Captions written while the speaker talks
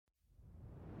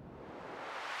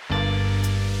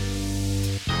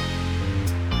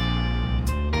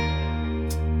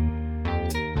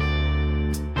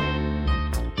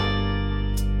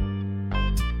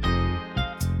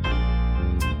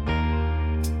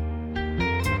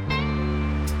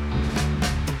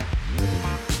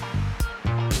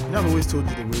I've always told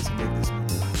you the way to make this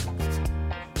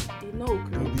money. You know,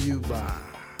 W bar.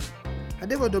 I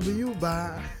did for W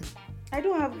bar. I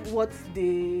don't have what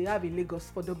they have in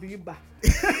Lagos for W bar.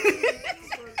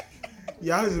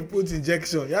 You have to put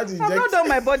injection. You have to I've inject. not done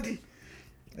my body.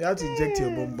 You have to inject your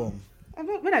bum bum.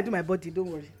 When I do my body,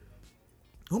 don't worry.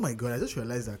 Oh my god! I just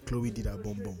realized that Chloe did her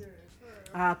bum bum.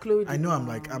 Chloe. I know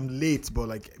I'm late, but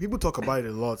like people talk about it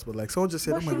a lot. But like someone just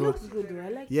said, But "Oh my she god." looks good though. I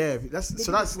like Yeah,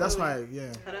 that's why.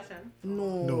 Yeah.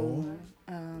 No.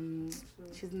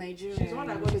 She's Nigerian. She's one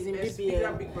that got in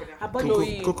BBL. Big Brother. Her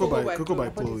body Coco by her body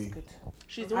Chloe. is good.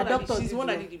 She's the Her one that doctor she's did the one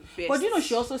that well. did the best. But you know,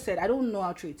 she also said, I don't know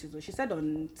how true it is though. She said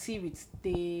on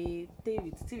Temi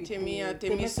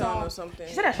Son or something.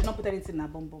 She said I should not put anything in her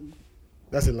bum bum.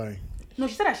 That's a lie. No,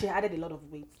 she said that she added a lot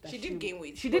of weight. She did gain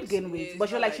weight. She did gain weight, but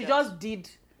she was like she just did.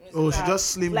 Oh, she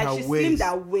just slimmed like her she waist. slimmed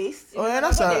her waist. Oh yeah,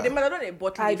 that's a. They might have done a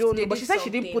bottle. I don't know, but she said she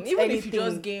didn't put even if anything. you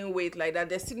just gain weight like that,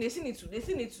 they still need to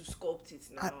sculpt it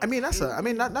now. I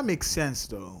mean, that makes sense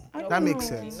though. That makes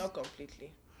sense. Not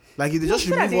completely. Like if they just she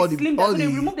said remove that all they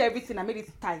the. removed everything and made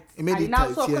it tight. It made and it now,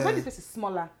 tight, so because yeah. when the face is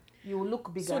smaller, you will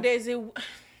look bigger. So there's a.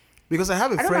 Because I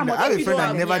have a I don't friend. know I how have much- a friend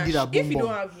that never did a If bum you don't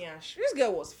bum. have yash, this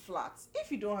girl was flat.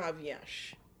 If you don't have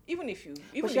yash, even if you,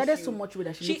 but she added so much weight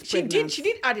that she looks pregnant. she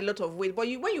did add a lot of weight. But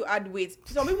when you add weight,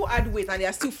 some people add weight and they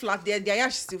are still flat. Their yash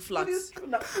is still flat.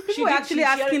 People were actually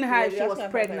asking her if she was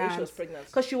pregnant.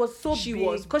 Because she was so She big.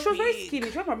 was Because she was very big.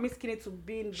 skinny. She went from being skinny to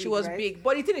being big. She was right? big.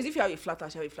 But the thing is, if you have a flat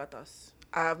ass, you have a flat ass.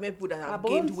 I have met people that have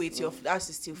gained bones- weight. Your ass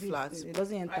is still flat. It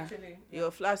doesn't enter.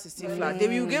 Your flat is still flat.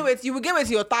 Then you gain weight. You will gain weight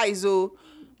to your thighs, oh.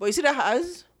 But you see that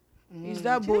ass? Is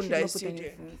that bone that is still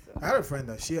there? I had a friend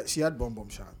that she had bum bum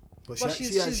shot, but But she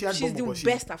she's had bum bum, but the she-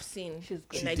 best I've seen She's good.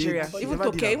 in She Nigeria. did. She Even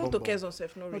never did her Even bum bum. Toke's on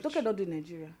self no No, reach. Toke don't do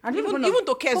Nigeria. And Even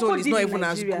Toke's Coco own is did not in even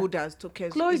as Nigeria. good as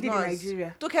Toke's. Chloe It's did not in as-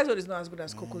 Nigeria. Toke's own is not as good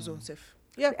as Coco's own self.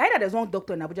 Yeah. I heard there's one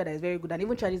doctor in Abuja that is very good and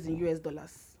even charges in US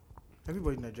dollars.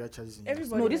 Everybody in Nigeria charges in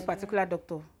Everybody. No, this particular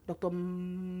doctor, Dr.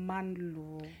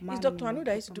 Manlo. This doctor, I know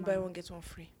that used to do buy one get one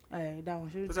free. That one.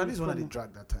 Because at least one that they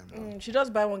dragged that time. now. She does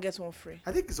buy one get one free.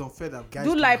 I think it's unfair that guys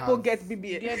Do don't lipo, have, get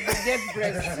BBL. Get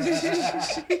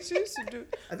breast. She used to do.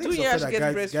 I think Do it's yash, unfair get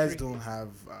that breast guys free. don't have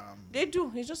They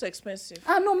do. It's just expensive.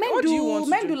 No, men What do you want to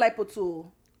men do? do lipo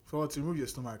too. for to remove your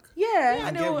stomach. Yeah.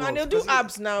 And get they'll what? do Because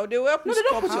abs now. They will help No, you they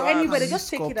don't sculpt put your it anywhere. abs. They just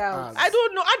take it out. Abs. I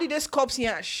don't know. How did they sculpt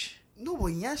yash? No, but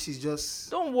yash is just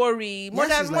Don't worry.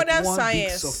 yash is like Modern one big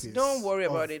science. surface Don't worry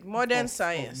of- about it. Modern of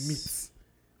science. meat,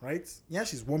 right?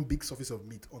 Yash is one big surface of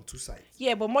meat on two sides.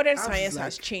 Yeah, but modern Abs is science like-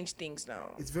 has changed things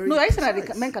now. It's very No, I said that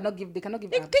precise. men cannot give. They cannot give.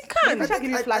 They abs. can. They can't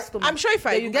give you I- flat stomach. I'm sure if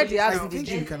I Then you get the Google abs I in the think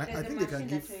gym. you can. I think they can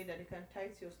give. That they can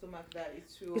tight your stomach that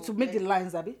it will. It will make the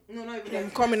lines, Abby. No, not even. I'm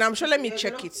like- coming. I'm sure. Let me There's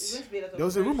check not- it. it's going to be a lot of There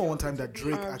was a rumor pressure. one time that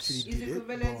Drake Abs. actually It's did it.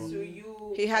 equivalent but- to you.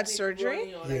 He had I think, surgery?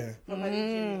 running or, like, Yeah. properly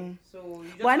gymming. So you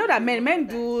just But I know that have to men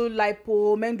do do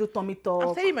lipo, men do tummy talk.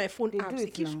 I'm telling my phone They do apps. It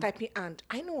it keeps now. typing and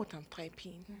I know what I'm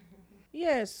typing.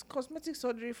 Yes, cosmetic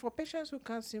surgery for patients who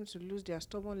can't seem to lose their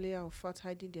stubborn layer of fat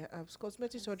hiding their abs.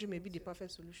 Cosmetic surgery may be the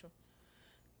perfect solution.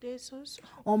 There's also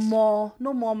Or more,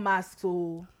 no more masks.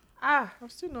 So I'm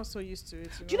still not so used to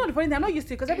it. do you know the funny thing? I'm not used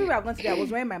to it because everywhere I've gone today, I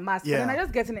was wearing my mask. Yeah. But then I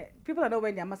just get in it. People are not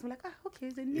wearing their mask. I'm like, okay,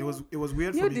 it's a new. It was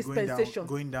weird new for me dispensation.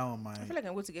 going down on my. I feel like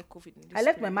I'm going to get COVID in this I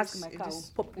left my period, mask in my this- car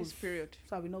this, on purpose. this period.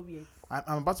 So I will not wear it.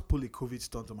 I'm about to pull a COVID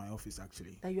stunt on my office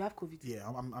actually. That you have COVID. Yeah,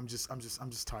 I'm just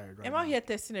tired right I'm now. out here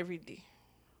testing every day.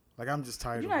 Like I'm just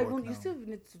tired You of know, work you now. still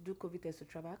need to do COVID test to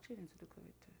travel. I actually need to do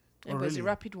COVID test. Yeah, Oh, but it's a really?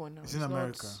 rapid one now. It's in not-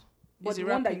 America. But It's the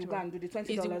a one that rapid you go and do, the $20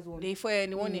 It's one.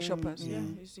 the one in shoppers. Yeah,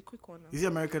 Mm. it's a quick one now. Is it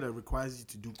America that requires you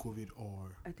to do COVID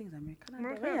or? I think it's American.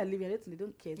 America. When you're living, they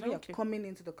don't care. It's when Okay. you're coming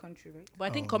into the country, right? But I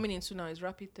think Oh. coming in soon now is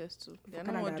rapid test too. They're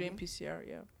no more Canada, doing abi? PCR.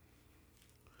 Yeah.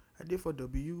 I did for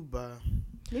W, but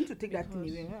You need to take that thing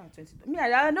Because- away. $20. Me,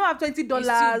 I don't have $20. It's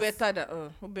still better than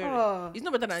Oh. It's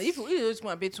not better than if you just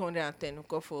want to pay 210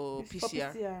 go for It's for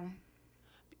PCR.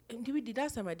 And the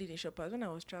last time I did in shoppers when I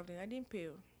was traveling, I didn't pay.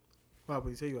 but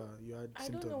you say you had I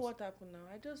symptoms. don't know what happened now.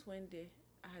 I just went there.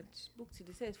 I had booked it.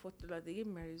 They said it's $40. They gave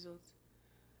me my results.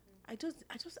 I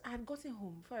had gotten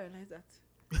home before I realized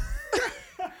that.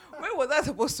 When was I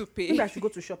supposed to pay? Maybe I should go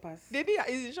to shoppers. They did.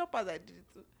 It's in shoppers I did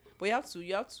it too. But you have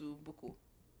to book.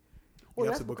 You have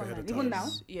that's to book ahead online. of Even time.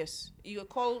 now? Yes, you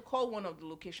call one of the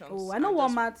locations. Oh, I know and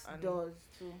Walmart just- and does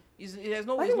too. There's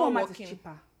no. Why It's do not Walmart working. is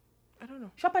cheaper? I don't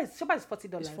know. Shopper is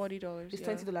 $40. It's $40. It's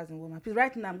 $20 in Walmart. Because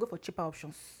right now I'm going for cheaper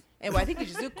options. And I think you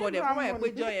should still call them. Have Why I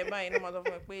money. pay joy and buy no matter of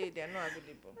they're not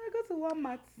available. I go to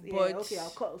Walmart. Yeah, But- okay, I'll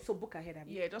call. So book ahead. I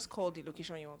mean. Yeah, just call the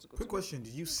location you want to go Quick to. question: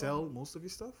 Did you sell most of your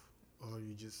stuff, or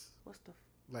you just What stuff?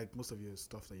 like most of your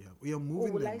stuff that you have? You're Oh,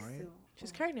 moving will them, I right? sell?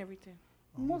 She's carrying everything.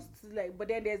 Most like, but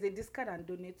then there's a discard and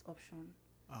donate option.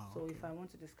 Oh, So okay. if I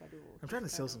want to discard it, I'm trying to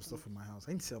sell some stuff in my house.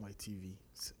 I need to sell my TV.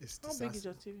 How big is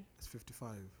your TV? It's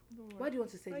 55. Why do you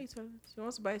want to say Why you it? selling it? You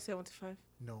want to buy 75?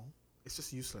 No, it's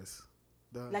just useless.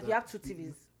 Like you have two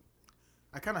TVs.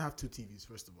 I kind of have two TVs,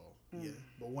 first of all. Mm. Yeah,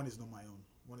 but one is not my own.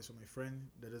 One is for my friend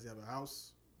that doesn't have a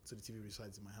house, so the TV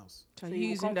resides in my house. So So you you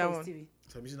using come that for one? his TV.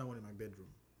 So I'm using that one in my bedroom.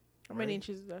 How many right?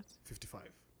 inches is that? 55.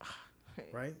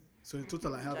 Right? So in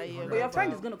total, I have. Yeah, yeah, 100. But your friend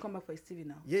Wow. is gonna come back for his TV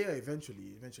now. Yeah,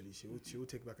 eventually, she will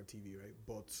take back a TV, right?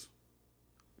 But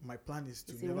my plan is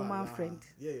to It's a never woman allow her- friend.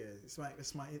 Yeah, it's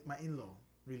my in-law,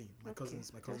 really, my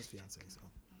cousin's fiance. So.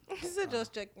 So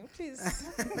just checking, please.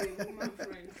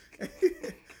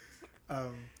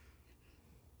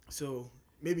 So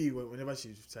maybe whenever she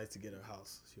decides to get a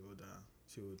house, she would.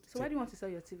 So why do you want to sell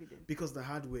your TV then? Because the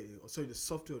hardware, sorry, the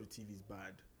software of the TV is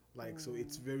bad. Like, so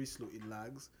it's very slow. It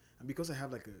lags, and because I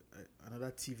have like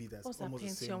another TV that's What's that, almost the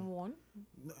same. Pentium 1?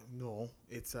 No,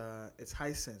 it's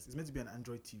Hisense. It's meant to be an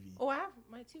Android TV, Oh, I have,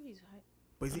 my TV is high.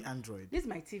 but is it Android? This is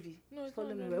my TV. No, it's Follow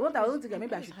not, me. no, Well, no, what I it's- want to get,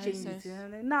 maybe I it's should high change sense. it.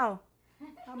 And then now,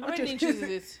 How many inches is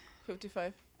it?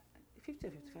 55. 50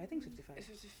 or 55? I think 55.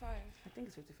 55. I think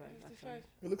it's 55. Actually.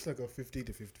 It looks like a 50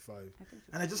 to 55. I think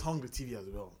And I just hung the TV as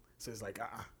well, so it's like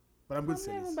But I'm going to I'm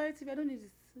sell not even it. buying TV. I don't need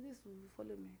this. This will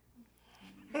follow me.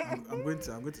 I'm going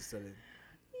to sell it.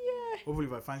 Yeah. Hopefully,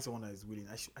 if I find someone that is willing,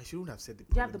 I shouldn't have said the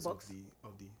Do you have the problems box?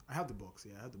 of the. I have the box.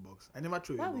 Yeah, I have the box. I never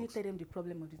threw Why the will you box. tell them the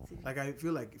problem of the TV? Like I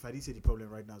feel like if I didn't say the problem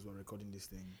right now as we're recording this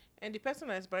thing, And the person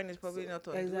that's buying is probably not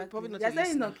on. Exactly. Probably not You're a selling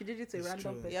listener. on Kijiji to a It's random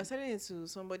true. person. You're selling it to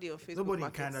somebody on Facebook nobody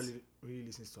Markets. kind of really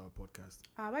listens to our podcast.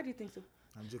 Why do you think so?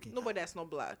 I'm joking. Nobody that's not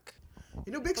black.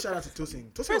 You know, big shout out to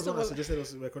Tosin. Tosin was First the of one that all- suggested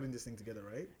us recording this thing together,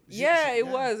 right? Yeah, it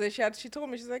was. And she told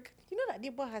me, she's like, you know that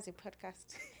neighbor has a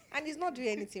podcast and he's not doing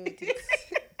anything with it.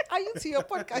 Are you to your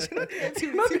podcast?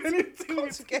 You're not doing anything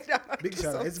with it. Come together. Big Do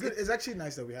shout out. It's something. good. It's actually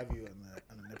nice that we have you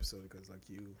on an episode because like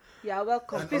you. Yeah,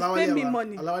 welcome. And Please Olawale, pay me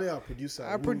money. Olawale, our producer.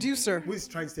 Our producer. Who is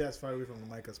trying to stay as far away from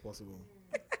the mic as possible.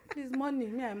 Please, money.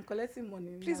 Me, I'm collecting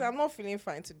money. Please, now. I'm not feeling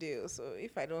fine today. So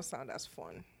if I don't sound as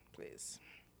fun, please.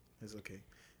 It's okay.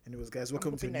 Anyways, guys,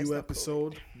 welcome to a hoping that's new not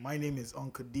episode. My name is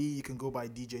Uncle D. You can go by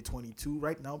DJ22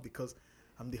 right now because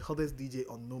I'm the hottest DJ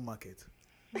on No Market.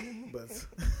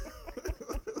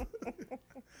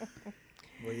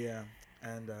 but yeah,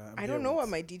 and I don't know what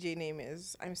my DJ name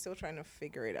is. I'm still trying to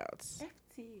figure it out.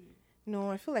 FT.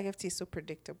 No, I feel like FT is so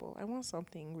predictable. I want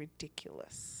something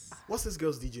ridiculous. What's this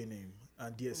girl's DJ name?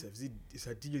 DSF. Is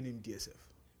her DJ name DSF?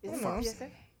 Is Who it knows? PSF?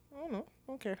 I don't know.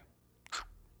 Okay.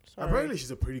 Sorry. Apparently, she's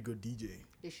a pretty good DJ.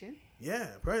 Is she? Yeah,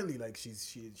 apparently, like she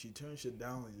turned shit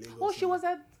down in Lagos. Oh, she and was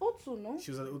at O2, no? She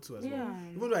was at O2 as Yeah. well.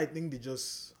 Even though I think they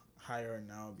just hire her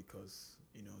now because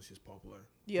she's popular.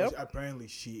 Yep. But apparently,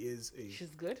 she is a.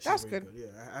 She's good. That's very good.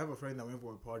 Yeah, I have a friend that went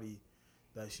for a party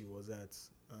that she was at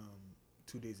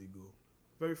 2 days ago.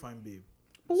 Very fine babe.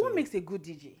 But So- what makes a good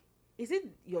DJ? Is it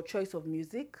your choice of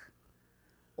music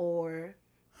or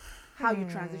how you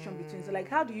transition between? So, like,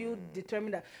 how do you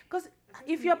determine that? Because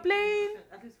if you're playing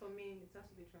At least for me, it has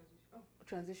to be transition. Oh.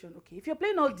 transition, okay. If you're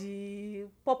playing all the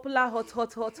popular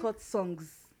hot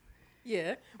songs,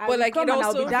 Yeah. I But will like come it and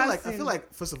I'll be also. down- I feel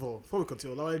like first of all, before we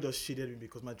continue, Lawale just shaded me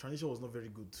because my transition was not very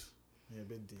good. Yeah,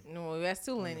 birthday. No, we are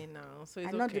still learning now, so it's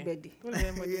I'm okay. not the birthday. Don't let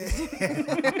anybody-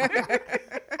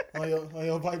 On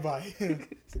your bye bye.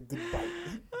 It's a goodbye.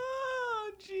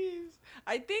 Oh, jeez.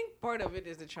 I think part of it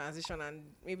is the transition and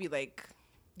maybe like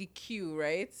the cue,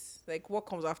 right? Like what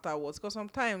comes afterwards. Because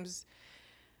sometimes,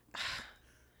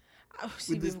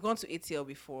 see, With this- we've gone to ATL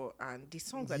before, and the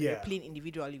songs that they Yeah. were playing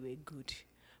individually were good,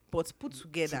 but put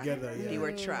together, they yeah.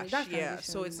 were trash. That's Yeah.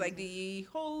 transition. So it's like the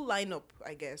whole lineup,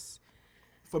 I guess.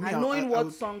 For me, And knowing I what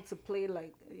would- song to play,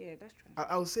 like, yeah, that's true.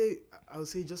 I would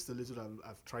say just a little that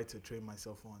I've tried to train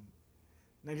myself on.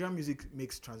 Nigerian music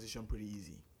makes transition pretty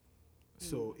easy.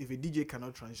 So if a DJ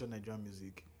cannot transition Nigerian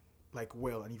music like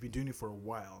well, and if you're doing it for a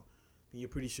while, then you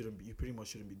pretty much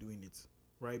shouldn't be doing it,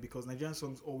 right? Because Nigerian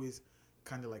songs always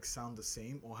kind of like sound the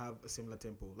same or have a similar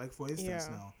tempo. Like for instance,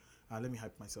 Yeah. now let me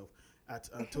hype myself at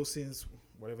Tosin's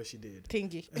whatever she did.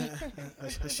 Tingy.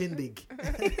 A shindig.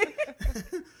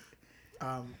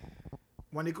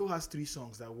 Waneko has 3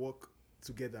 songs that work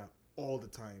together all the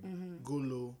time. Go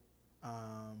Low,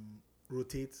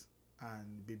 Rotate,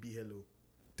 and Baby Hello.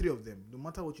 3 of them. No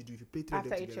matter what you do, if you play 3 After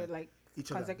of them each together, other, like,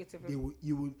 each other, consecutively.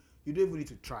 you don't even need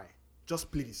to try.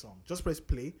 Just play the song. Just press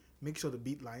play. Make sure the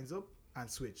beat lines up and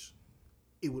switch.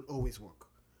 It would always work,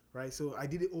 right? So I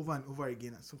did it over and over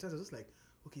again. Sometimes I was just like,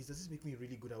 okay, does this make me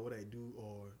really good at what I do,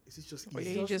 or is it just Or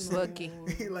easy? you just lucky.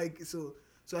 Like so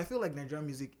So I feel like Nigerian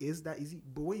music is that easy,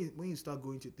 but when you start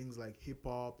going to things like hip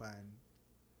hop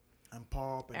and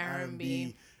pop and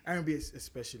R&B. R&B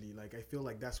especially, like I feel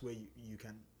like that's where you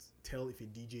can tell if a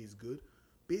DJ is good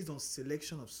based on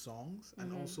selection of songs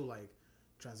and also like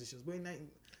transitions. But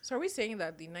So are we saying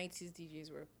that the 90s DJs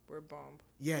were bomb?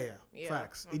 yeah, Yeah,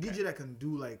 facts. okay. A DJ that can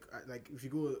do like if you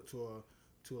go to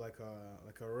like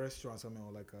a restaurant or something,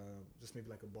 or like just maybe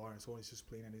like a bar and someone is just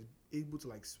playing and is able to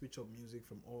like switch up music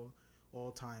from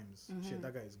all times. Shit,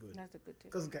 that guy is good. That's a good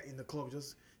tip. Because in the club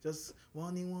just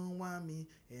one want me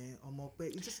and I'm up.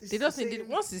 It's They just need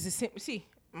once it's the same. See,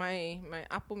 my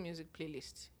Apple Music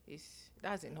playlist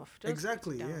that's enough. Just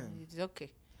Exactly, put it down. yeah. It's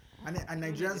okay. And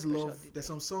need Nigerians a special love. DJ. There's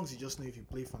some songs you just know if you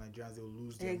play for Nigerians they'll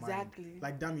lose their Exactly. mind.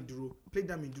 Like Dami Duro, play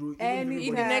Dami Duro. Any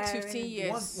In the Yeah. next 15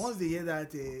 years. once they hear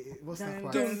that, what's that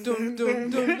part? Dum dum dum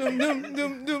dum dum dum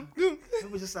dum dum dum.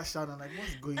 Everybody just start shouting like,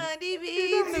 "What's going?" on? And if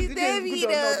it's David,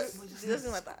 it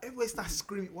doesn't matter. Everybody start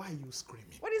screaming. Why are you screaming?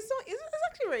 But it's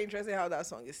actually very interesting how that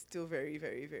song is still very,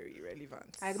 very, very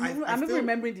relevant. I'm I even still-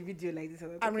 remembering the video like this.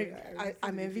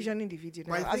 I'm envisioning the video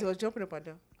now But I as think- I was jumping up and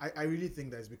down. I really think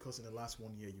that it's because in the last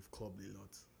 1 year you've clubbed a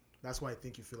lot. That's why I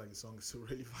think you feel like the song is so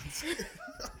relevant.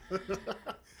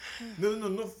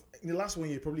 No. In the last 1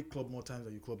 year, you probably clubbed more times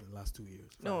than you clubbed in the last 2 years.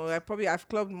 No, Facts. I've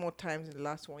clubbed more times in the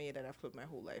last 1 year than I've clubbed my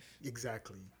whole life.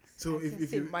 Exactly. So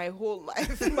if you My whole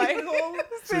life, my whole,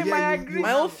 so yeah, I you agree.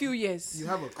 my whole few years. you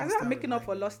have a I constant think I'm making up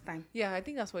for reminder. lost time. Yeah, I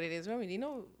think that's what it is.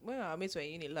 When our mates were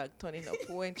in uni, like turning up,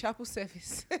 we're in chapel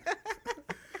service.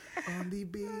 On the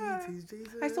beat is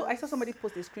Jesus. I saw somebody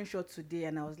post a screenshot today,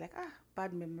 and I was like,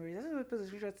 bad memories. I saw somebody post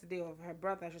a screenshot today of her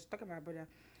brother. She was talking about her brother.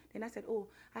 Then I said,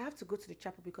 I have to go to the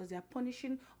chapel because they are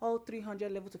punishing all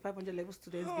 300 level to 500 level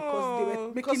students because they were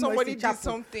making because noise somebody in did chapel.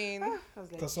 something. I was like,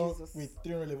 Because Jesus. with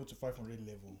 300 level to 500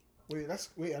 level.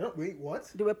 Wait, what?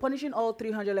 They were punishing all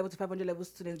 300 level to 500 level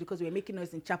students because they were making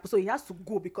noise in chapel. So he has to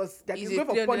go because they're He's going a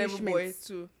for 300 level boy punishment.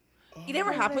 too. It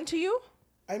never happened to you?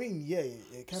 I mean, yeah.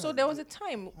 It kinda, So there was a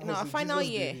time in was our a final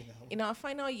Jesus year. baby now. In our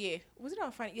final year, was it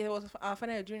our final? Yeah, it was our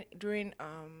final year during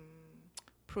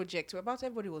project. About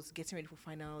everybody was getting ready for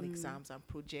final exams and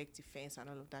project defense and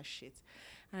all of that shit.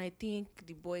 And I think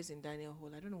the boys in Daniel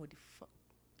Hall, I don't know what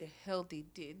the hell they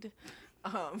did.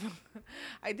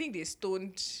 I think they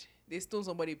stoned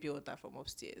somebody pure water from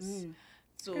upstairs.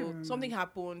 So something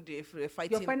happened. They were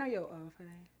fighting. Your final year, final year.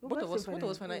 Both of us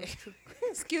final year. year.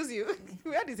 Excuse you.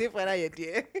 We had the same final year,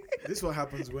 dear. This is what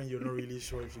happens when you're not really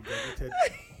sure if you graduated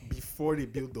before they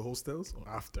built the hostels or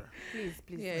after. Please.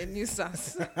 Yeah, new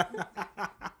SAS.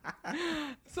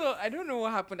 So I don't know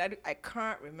what happened. I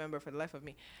can't remember for the life of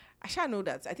me. I shall know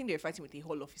that I think they were fighting with the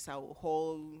hall officer or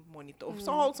hall monitor,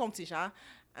 something,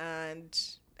 and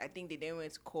I think they then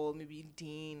went to call maybe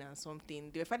dean or something.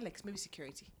 They were fighting like maybe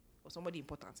security or somebody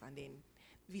important, and then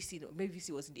maybe VC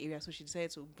was in the area, so she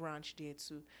decided to branch there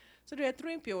too. So they were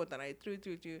throwing pure water, and I threw,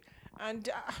 and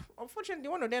unfortunately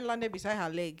one of them landed beside her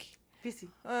leg. VC.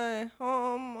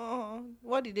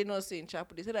 What did they not say in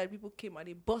chapel? They said that people came and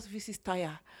they bust VC's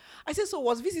tire. I said, so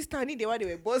was VC standing there while they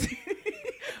were busting?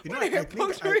 You know, When they I were think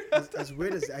puncturing as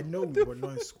weird as I know we were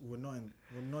not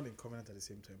in covenant at the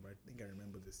same time, but I think I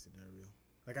remember this scenario.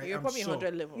 Like You're I'm probably sure.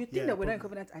 100 level. You think Yeah, that we're not in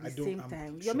probably. covenant at I the don't- same I'm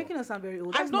time? sure. You're making us sound very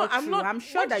old. I'm That's not. true. I'm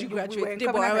sure when that did we were in graduate? But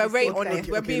covenant we're at the very same time. honest.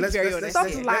 We're being let's, very let's, honest. Stop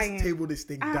here. let's lying. table this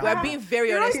thing down. We're being very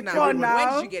You're honest not now. sure When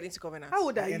now. did you get into covenant? How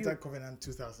old are I you? entered covenant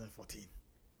 2014.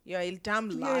 You're a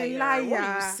damn You're liar. a liar. What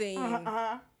are you saying?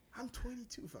 I'm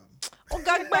 22, fam. Oh,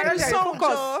 God, Better song, focus.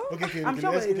 Joe. Okay, I'm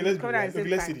sure let's we're in be covenant at the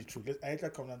real. Let's same say the truth. I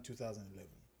entered covenant 2011.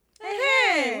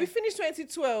 Hey, we finished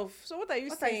 2012. So what are you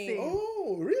What are you saying? saying?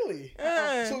 Oh, really?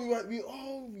 Eh. So we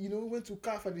all went to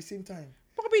CAF at the same time.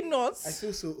 Probably not. I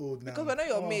feel so old now. Because we're not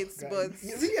your mates, God. but-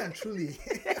 Yeah, really and truly.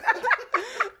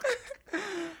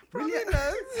 Probably really,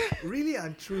 not. really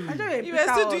and truly. I'm sure you're in You were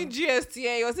Peter still Hall. doing GST.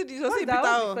 Yeah, you were still What's in that? Peter What's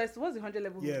Hall. the first? What's the 100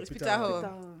 level? Yeah, It's Peter Peter Hall. Hall. Peter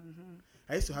Hall.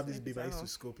 I used to have this babe I Esther used Hall. to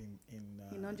scope in In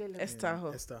 100 level. Esther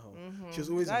Hall. Esther Hall. She was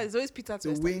always That is always Peter to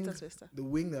the Esther. wing, Peter to Esther. the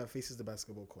wing that faces the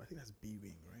basketball court. I think that's B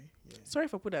wing, right? Yeah. Sorry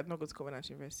for putting that not go to Covenant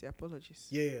University. Apologies.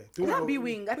 Yeah. Is that B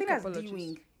wing? I think that's D apologies.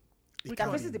 wing. It That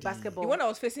can't faces be the D. basketball. The one that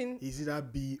was facing Is either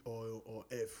B or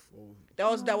F or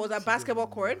that was a basketball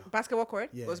court. remember. Basketball court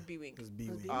yeah, was B wing. It's B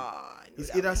wing. Ah, I know It's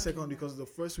that either one. second because the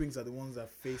first wings are the ones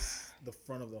that face the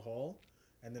front of the hall,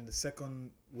 and then the second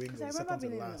wings I are the remember second to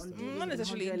being last. on are D the wing. Not ones-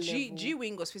 necessarily. 100 G level.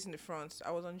 wing was facing the front. I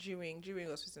was on G wing. G wing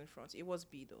was facing the front. It was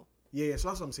B though. Yeah. So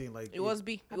that's what I'm saying. Like It was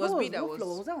B. I It was thought B that what floor?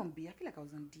 was. Was that on B? I feel like I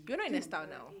was on D. You're not in Estelle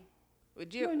now.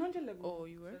 With No, in you. 100 level. Oh,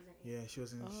 you were. Yeah. She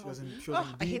was in. She Oh. was in. She was Oh,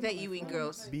 in I B. hate that E wing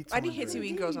girls. B I didn't hate 200. E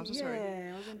wing girls. I'm so sorry.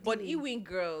 Yeah, I was on But D. E wing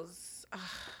girls.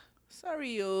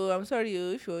 I'm sorry,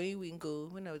 if you're in Wingo,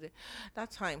 when I was there,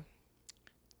 that time,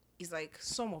 it's like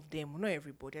some of them, not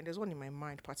everybody, and there's one in my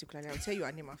mind particularly. I'll tell you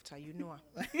her name after, you know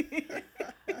her.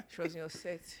 She was in your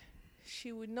set.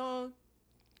 She would not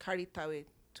carry towel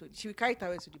she would carry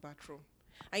towel to the bathroom.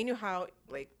 I knew how,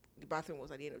 like, the bathroom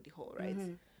was at the end of the hall, right?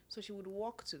 So she would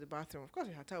walk to the bathroom. Of course,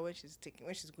 with her towel when she's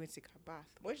going to take her bath.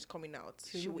 When she's coming out,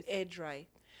 she would air dry.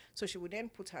 So she would then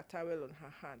put her towel on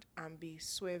her hand and be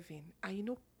swerving. And you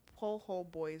know, Paul Hall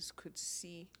boys could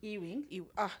see Earring.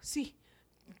 See,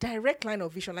 direct line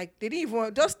of vision. Like, they didn't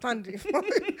even just stand in front.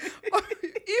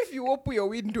 If you open your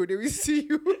window, they will see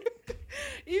you.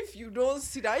 If you don't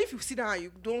sit down, if you sit down and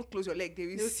you don't close your leg, they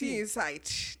will see inside.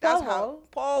 That's how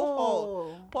Paul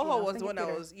Hall. Paul Hall was the one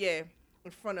that was in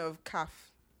front of CAF.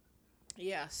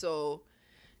 Yeah, so,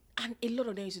 and a lot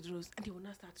of them used to do those, and they will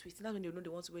not start twisting. That's when they know they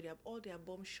want to wear all their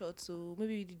bomb shorts. So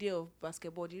maybe the day of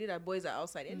basketball, the day that boys are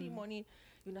outside, any morning,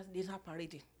 they start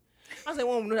parading. As I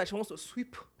want to know that she wants to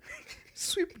sweep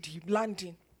the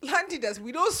landing. Landing us,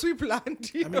 we don't sweep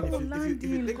landing. I mean, if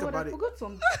you think about I it, forgot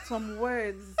some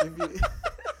words. I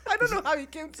don't know how he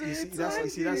came to it.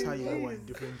 That's how you know we're in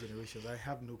different generations. I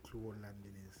have no clue what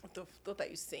landing is. What the thought are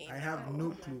you saying? I have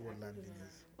no clue what landing is.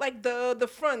 Like the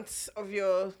front of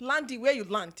your landing, where you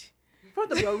land.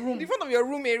 Front of your room. The front of your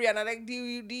room area, and like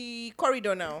the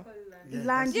corridor now.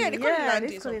 Landing. Yeah, they call it landing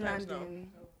they call it sometimes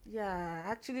landing. Yeah,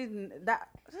 actually, that.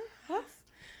 What?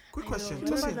 Quick question,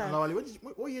 Remember Tosin that? and Lawali,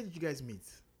 what year did you guys meet?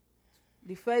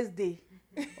 The first day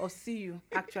of CU,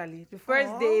 actually. The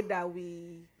first day that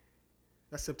we...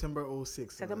 That's September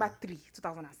 06. September 3,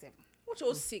 2007.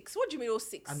 What 06? What do you mean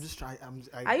 06? I'm just trying.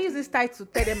 I use this title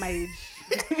to tell them my age.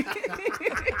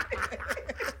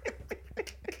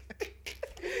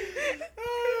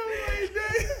 Oh my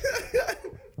God.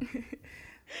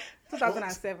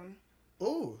 2007.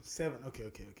 Oh, 7. Okay.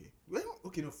 Well,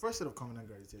 okay, no, first set of common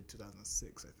graduated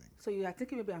 2006, I think. So you are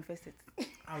thinking maybe I'm first set.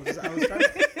 I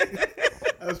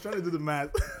was trying to do the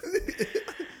math.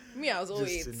 Me, I was 08.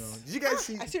 Just to know. Did you guys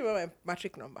see? I still remember my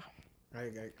matric number. I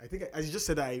think, as you just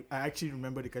said, I actually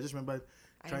remembered it. I just remember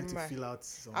trying to fill out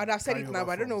some. I'd have said it now,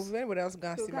 but I don't know forms. if anybody else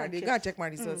going to see go my. and They check. gotta check my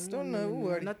results. Don't know. Who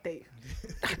worry. Not there.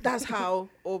 That's how.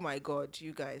 Oh my God,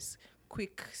 you guys!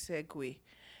 Quick segue.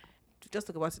 To just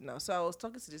talk about it now. So I was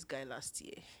talking to this guy last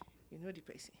year. You know the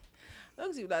person. I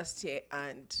talked to him last year,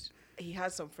 and he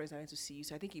had some friends that went to see you.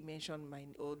 So I think he mentioned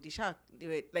mine. Or the shark. They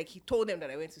were like, he told them that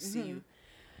I went to see you,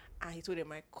 and he told them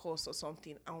my course or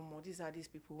something. These are these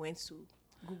people who went to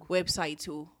Google website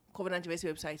to Covenant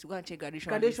University website to go and check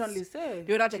graduation List. They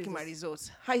were not checking my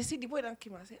results. I see the boy that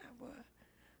came and said, boy,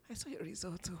 I saw your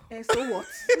result too. And so what?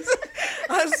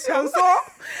 and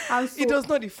so it does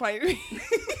not define me.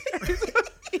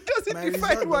 It doesn't My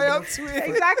define result who I am does today.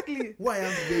 Exactly. Who I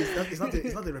am today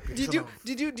it's not a repetition.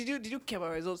 Did you care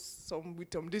about results some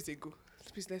days ago?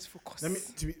 Please, let's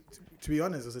focus. To be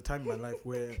honest, there's a time in my life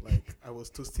where like I was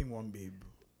toasting one babe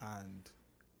and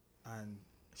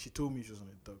she told me she was in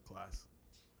a third class.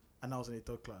 And I was in a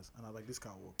third class and I was like, this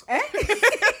can't work.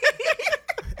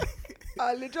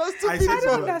 I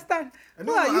don't understand.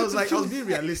 No, I was like, I was being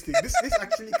realistic. This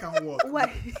actually can't work.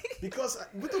 Why? Because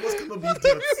both of us cannot be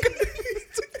idiots.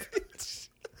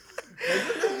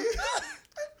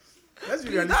 Let's be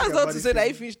realistic. That's not about to this say that thing.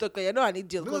 you finish talking. You're not an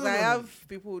idiot because I have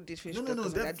people who did finish No, talking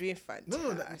and they're that- doing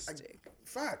fantastic.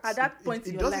 Facts. At that point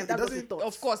in your life, that was a thought.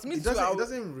 Of course, me It too.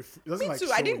 doesn't Me like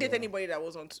too. I show didn't date your- anybody that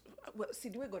wasn't. Well, see,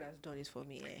 the way God has done it for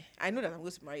me, I know that I'm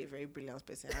going to marry a very brilliant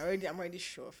person. I'm already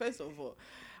sure. First of all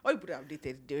people that I've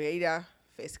dated, they were either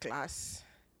first class.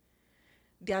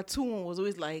 Their 2-1 was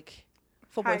always like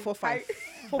 4.45,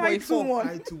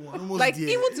 4.4. 5-2-1, almost Like there.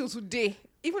 even till today,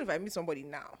 even if I meet somebody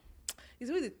now, it's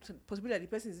always the possibility that the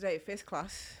person is either a first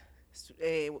class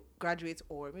graduate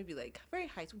or maybe like very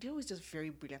high. So they're always just very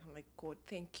brilliant. I'm like, God,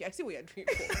 thank you. I see what you're doing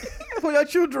for me. For your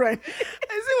children.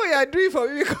 I see what you're doing for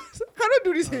me because I cannot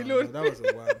do this alone. No, that was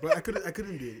a while, but I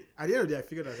couldn't do it. At the end of the day, I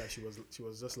figured out that she was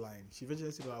just lying. She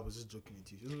eventually said, "Oh, I was just joking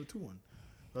with you." She was on a 2-1.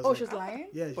 Oh, she's lying?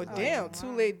 Yeah. She But was damn, lying.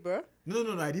 too late, bro.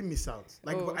 No, I didn't miss out.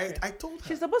 Like, Oh, but okay. I told her.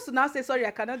 She's supposed to now say, sorry,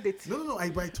 I cannot date you. No, I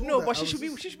told No, her. but I was she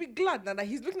should be glad now that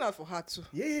he's looking out for her too.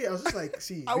 Yeah. I was just like,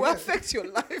 see. I will really, affect your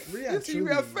life. really and You will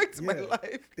truly, affect my yeah.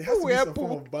 life. There has to Who be will some form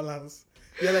help? of balance.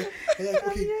 You're like,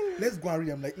 okay, let's go and read.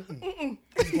 I'm like,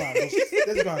 let's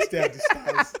go and stare at the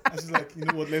stars. And she's like, you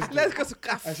know what, let's go to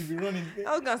CAF. I should be running.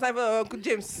 I was gonna say Uncle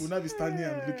James. We'll not be standing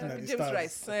and looking at the James stars.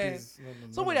 Rice, Please,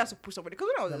 no, Somebody has to push somebody. Because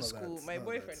when I was None in of school, that, my none of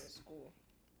boyfriend that. in school.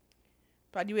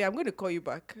 By the way, I'm going to call you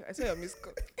back. I saw your missed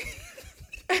call.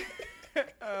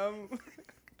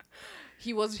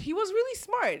 He was really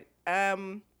smart.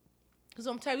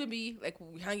 Sometimes we be like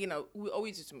we hanging out. We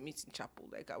always used to meet in chapel.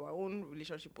 Like our own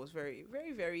relationship was very,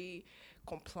 very, very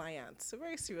compliant. So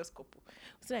very serious couple.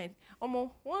 So then,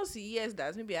 once he hears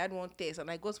that maybe I had one test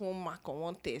and I got one mark on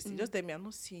one test, he just tell me I'm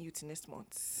not seeing you till next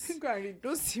month.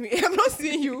 Don't see me. I'm not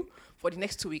seeing you for the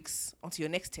next 2 weeks until your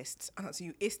next test and until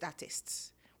you ace that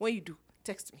test. When you do,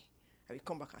 text me. I will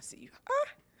come back and see you.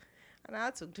 And I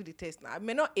had to do the test. Now I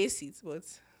may not ace it, but.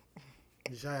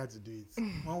 You sure had to do it.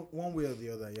 One way or the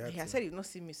other. You had I to. said you've not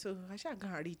seen me, so I shall go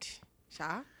and read.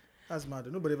 Sha? That's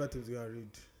mad. Nobody ever tells you how to read.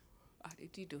 They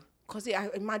did though. Because I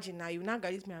imagine now, you now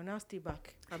guide me, I'll now stay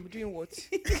back. I'm doing what?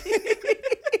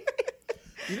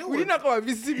 You know We what? did not come and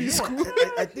visit me in You know school.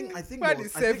 what? I think Why there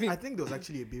was, the I think serving? I think there was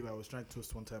actually a babe I was trying to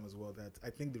toast one time as well. That I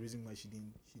think the reason why she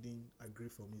didn't agree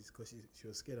for me is because she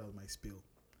was scared of my spill.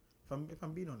 If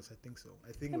I'm being honest, I think so.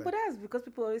 I think like, But that's because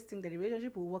people always think that the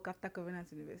relationship will work after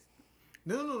Covenant University.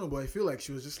 no. But I feel like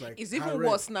she was just like It's even her rep.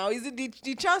 worse now. Is it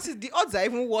the chances, the odds are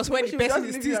even worse when the She person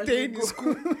just is leave you still and staying she in go.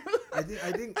 school. I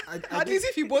At think least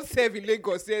if you both serve in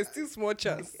Lagos, there's still small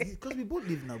chance. because we both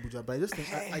live in Abuja, but I just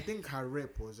think I think her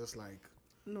rep was just like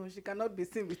No, she cannot be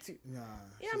seen with you. nah.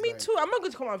 Yeah, she's me like, too. I'm not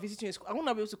going to come and visit you in school. I won't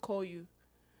be able to call you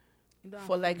You don't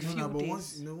for have like No, few no, but days.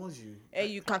 once you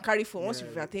You can carry phone once Yeah,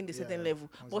 you've attained a certain yeah, level.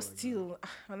 once But you're like still,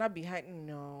 I'll not be hiding.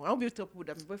 No, I won't be able to tell people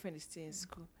that my boyfriend is still in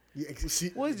school. What's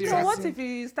the So reason? what if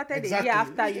he started Exactly. a year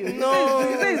after you? No,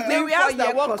 He says he's then doing we asked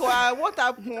that 4-year course. what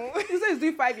happened? He says he's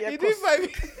doing 5-year He course. did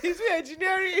he's doing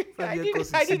engineering. I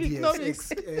did economics.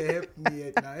 Help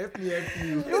me now. Help me help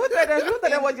you. You won't tell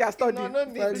them what you are studying. No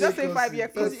need. You just say 5-year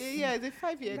course. Yeah, it's a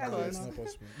 5-year That's No, course. it's not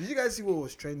possible. Did you guys see what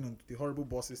was trending on the horrible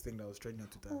bosses thing that was trending on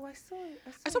Twitter? Oh, I saw it.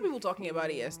 I saw people talking about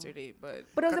it yesterday, but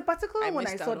But there was a particular I one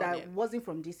I missed saw out on that it. wasn't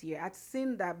from this year. I'd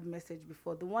seen that message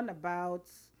before. The one about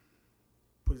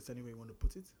Put it any way you want to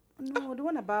put it. no, the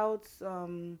one about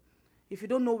if you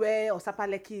don't know where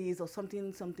Osapaleki is or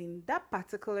something. That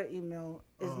particular email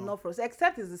is Oh. not for us.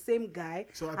 Except it's the same guy,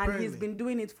 So and apparently, he's been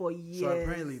doing it for years. so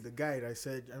apparently the guy that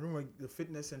said, I remember the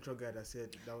fitness central guy that said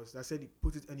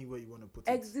put it anywhere you want to put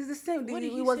it. It's the same. what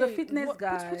did He was a say? fitness What-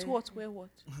 guy. Put what? Where what?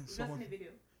 Someone, That's in the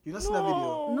video. you not seen that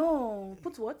video? No,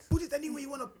 put what? Put it anywhere you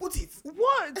want to put it.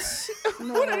 What?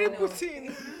 No, What are you no. putting?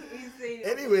 He's saying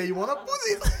Anywhere you want to put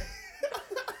it.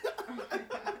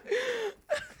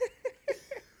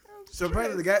 So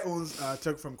apparently the guy owns a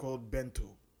tech firm called Bento,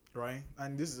 right?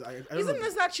 And this is I don't Isn't know.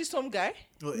 this that Chisom guy?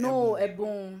 No,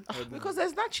 Ebon. Ebon. Because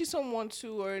there's that Chisom one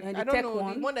too, or And I the don't tech know, the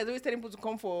one? one that's always telling people to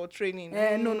come for training.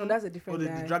 No, that's a Oh, different they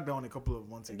guy. dragged that one a couple of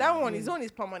months ago. That one, his own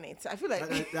is permanent. I feel like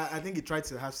I think he tried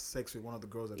to have sex with one of the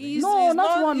girls. I think. he's, No, he's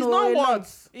not one, He's no, not a one.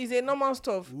 lot. He's a normal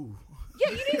stuff. Ooh. Yeah,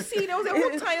 you didn't see. There was a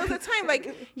whole time. There was a time like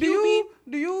Do you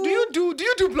do you do bloods? Do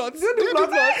you do bloods? Oh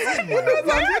You do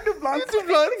bloods? You do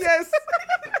blunts? Yes.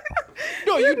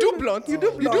 No, you do blunts. You do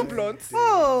You do blunts. blunts.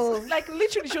 Oh, Like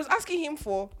literally, she was asking him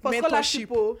for mentorship, scholarship.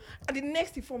 Oh. and the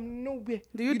next thing from nowhere.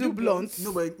 Do you do blunts?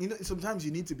 No, but you know sometimes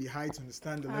you need to be high to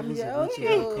understand the levels yeah, of which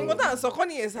okay. you You got that so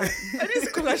funny yes. I did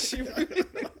scholarship.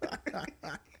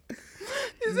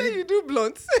 He said you do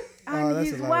blunts. And that's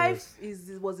his hilarious.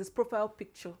 wife was his profile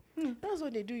picture. That's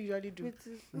what they do usually do. With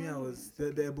his, Me, I was the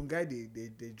Ebon guy.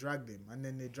 They dragged him, and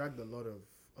then they dragged a lot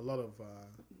of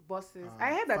bosses.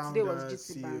 I heard that today was founder,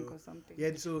 GT Bank CEO. or something.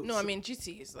 yeah. So No, I mean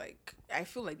GT is like I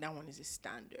feel like that one is a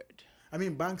standard. I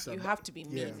mean banks are. You have to be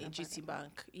mean yeah. in GT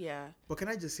Bank. Yeah. But can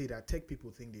I just say that tech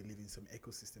people think they live in some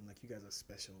ecosystem? Like you guys are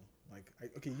special. Like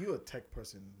okay, you're a tech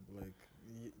person. Like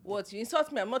What, you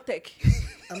insult me? I'm not tech.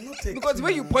 I'm not tech. Because too,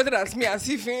 when you man. pointed at me as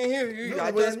if you No,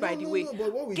 are but just by the way.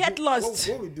 but what we Get do, lost.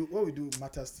 What we do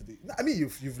matters today. No, I mean,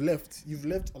 you've left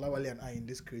Olawale and I in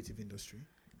this creative industry.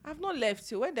 I've not left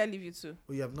you. Where did I leave you to?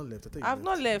 Oh, you have not left. I thought you I've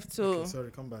not left. So Okay,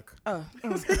 sorry, come back.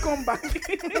 Come back.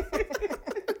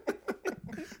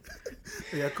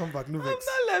 Yeah, come back. No I've vex.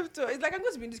 not left. It's like I'm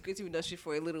going to be in this creative industry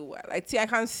for a little while. I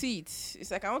can see it.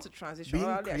 It's like I want to transition. Being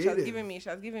She has creative.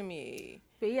 given me.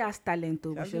 Faye has talent,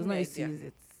 though, but Shall she does give not me used to idea. use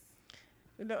it.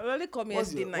 They only call me What's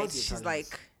yesterday your- night. what's your She's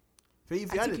talents? like, Faye,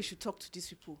 if I you had think it- you should talk to these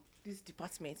people, this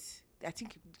department. I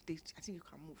think you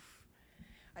can move.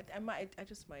 I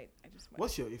just might.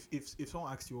 What's your if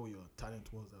someone asked you what your talent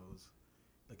was that was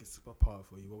like a superpower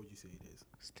for you, what would you say it is?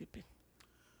 Sleeping.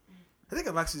 I think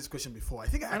I've asked you this question before. I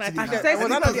think I And I actually think have. that I was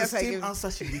think one of that's the the answers I same gave.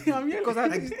 answer she gave me. Because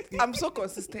Like, I'm so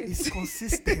consistent. it's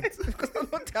consistent. Because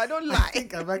I don't I lie.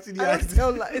 think I've actually I don't asked.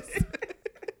 tell lies.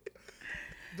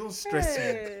 Don't stress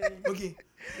me. Okay,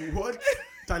 what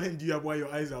talent do you have while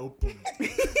your eyes are open?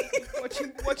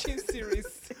 watching series.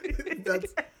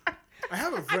 That's, I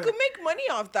have a I friend. could make money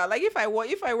off that. Like if I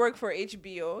work for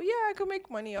HBO, yeah, I could make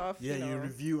money off. Yeah, you know. you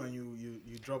review and you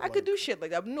You drop. I could do shit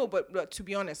like that. No, but to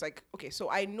be honest, like, okay, so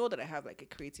I know that I have like a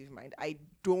creative mind. I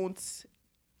don't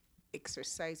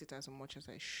exercise it as much as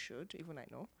I should, even I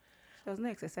know. She does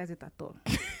not exercise it at all.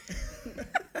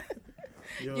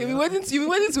 Yo, You'll be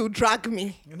waiting to drag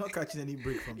me. You're not catching any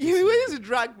break from. You'll be this waiting to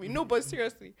drag me. No, but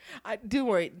seriously, don't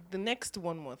worry. The next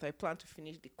 1 month, I plan to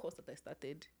finish the course that I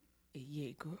started a year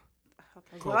ago.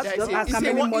 Course. Just It's ask how a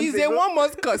many months it's a ago. 1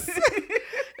 month course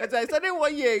that I started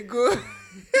 1 year ago.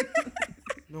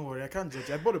 No worry, I can't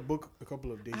judge. I bought a book a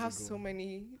couple of days I have ago. so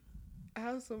many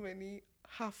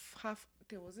half.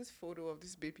 There was this photo of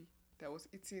this baby that was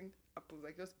eating apples.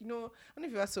 Like, just, I don't know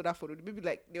if you saw that photo. The baby,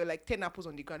 like, there were like 10 apples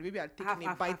on the ground. The baby had taken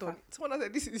a bite on it. Someone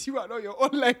said, "This is you and all your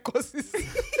online courses."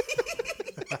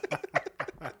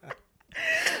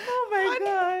 Oh my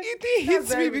god. It didn't hit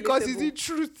very me because it's the relatable.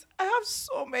 truth. I have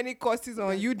so many courses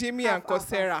on Udemy and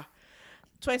Coursera.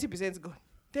 20% gone.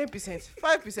 10%,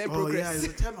 5% Oh progress. yeah,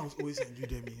 at the time I was always in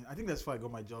Udemy. I think that's why I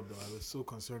got my job though. I was so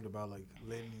concerned about like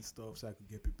learning stuff so I could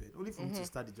get prepared. Only for me to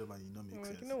start the job and it not make I'm like,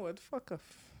 sense. you know what? Fuck off.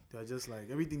 They were just like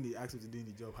everything they asked me to do in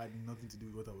the job had nothing to do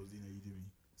with what I was doing at Udemy.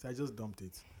 So I just dumped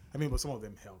it. I mean, but some of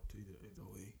them helped either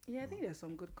way. Yeah, I think there's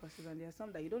some good courses and there's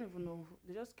some that you don't even know.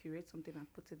 They just curate something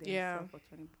and put it there Yeah. and sell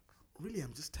for $20. Really,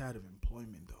 I'm just tired of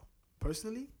employment though.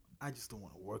 Personally, I just don't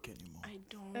want to work anymore. I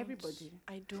don't. Everybody.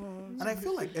 I don't. And I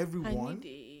feel like everyone,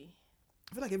 I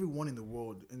I feel like everyone in the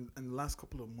world in the last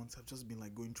couple of months have just been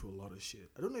like going through a lot of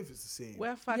shit. I don't know if it's the same.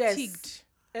 We're Yes. fatigued.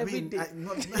 Every day.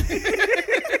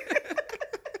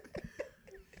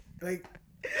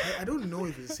 I don't know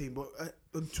if it's the same, but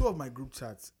on two of my group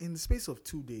chats, in the space of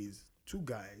 2 days, two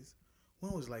guys,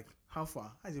 one was like, "How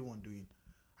far? How's everyone doing?"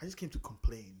 I just came to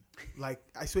complain. Like,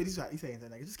 I swear, this is I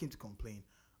just came to complain.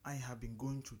 I have been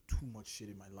going through too much shit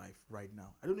in my life right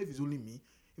now. I don't know if it's only me.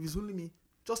 If it's only me,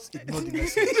 just ignore the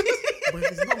message. But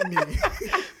if it's not me,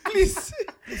 Please.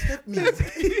 please help me. How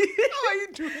are you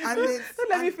doing? And then, Don't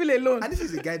let me feel alone. and this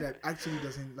is a guy that actually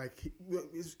doesn't like.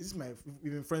 This is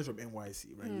we've been friends from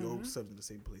NYC, right? We all served in the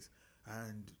same place,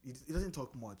 and he doesn't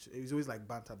talk much. He's always like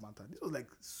banter. This was like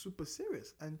super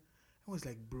serious, and I was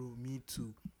like, bro, me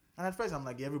too. And at first I'm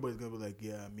like, yeah, everybody's gonna be like,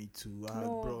 yeah, me too,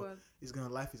 No, bro. but- It's gonna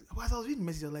life is. As I was reading the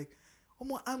message, I was like,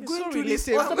 oh, I'm It's going so through this.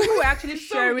 relatable. Some people were actually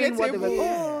So sharing what they were.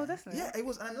 relatable. Oh, that's nice. Yeah, it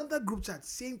was another group chat,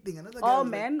 same thing. Another guy All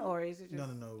was like, men, or is it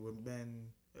just? no, we're men,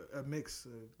 a mix,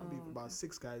 maybe Oh, about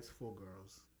 6 guys, 4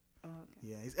 girls. Oh, okay.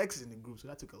 Yeah, his ex is in the group, so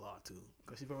that took a lot too.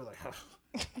 Because she probably was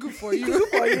like, Good for you. Good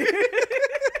for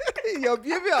you. Your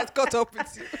behavior has caught up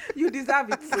with you. You deserve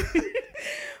it.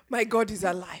 My God is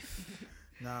alive.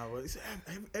 nah, well,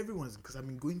 everyone's, because I've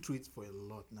been going through it for a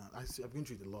lot now. I've been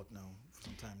through it a lot now for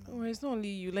some time now. Oh, it's not only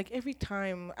you. Like, every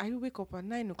time I wake up at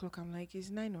 9 o'clock, I'm like, it's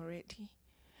 9 already.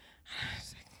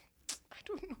 It's like,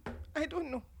 I don't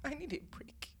know. I need a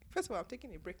break. First of all, I'm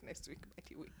taking a break next week, by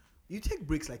the way. You take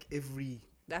breaks like every.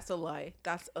 That's a lie.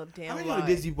 That's a How damn many lie.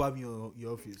 holidays do you have in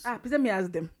your office? Please let me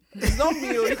ask them. It's not me.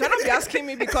 You cannot be asking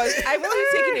me because I've only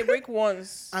taken a break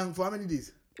once. And for how many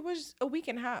days? It was a week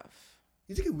and a half.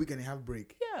 You take a week and a half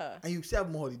break, Yeah. and you still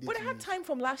have more holidays. But I to had use. time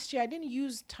from last year. I didn't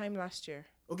use time last year.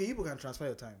 Okay, people can transfer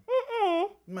your time.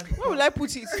 Man, Where will I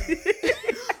put it?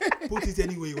 put it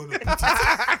anywhere you want to put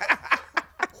it.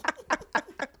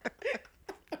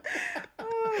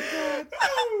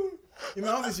 In my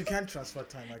office, you can't transfer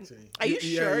time actually. Are you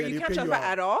sure? You they can't pay transfer out.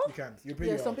 at all? You can't. You pay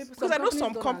Yeah, you some out. people. Because I know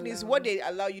some don't companies, allow. what they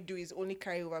allow you to do is only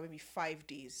carry over maybe 5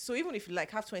 days. So even if you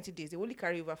like have 20 days, they only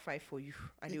carry over 5 for you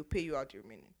and they'll pay you out the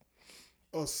remaining.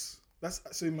 Us. That's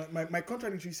so. My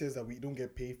contract actually says that we don't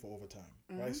get paid for overtime,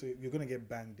 right? So you're gonna get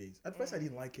bank days. At first, I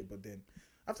didn't like it, but then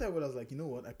after I was like, you know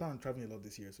what? I plan on traveling a lot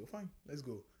this year, so fine, let's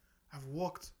go. I've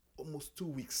worked almost 2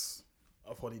 weeks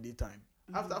of holiday time.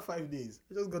 After 5 days,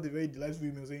 I just got a very delightful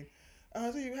email saying,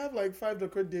 so you have like 5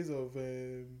 record days of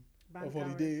Bank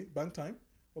holiday bank time.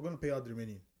 We're gonna pay out the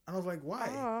remaining. And I was like, why?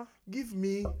 Ah, Give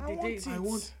me. I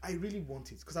want it. I really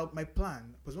want it because my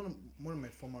plan was one of my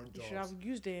former You jobs. should have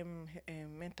used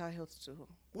mental health to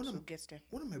get them.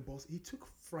 One of my boss, he took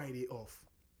Friday off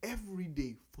every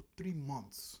day for 3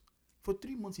 months. For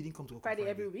 3 months, he didn't come to work. Friday on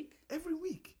every week. Every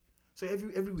week. So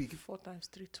every week, 4 times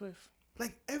 3, 12.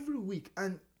 like every week.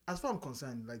 And as far as I'm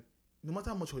concerned, like no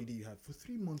matter how much holiday you have, for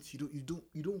 3 months you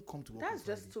don't come to work. That's on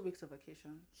just Friday. 2 weeks of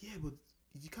vacation. Yeah, but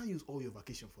you can't use all your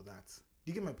vacation for that.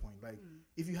 Do you get my point? Like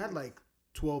if you had like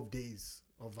 12 days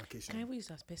of vacation, Can I use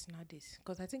as personal days?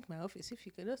 Because I think my office, if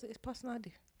you could, it's personal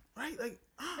day. right? Like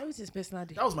Everything is personal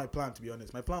day. that was my plan, to be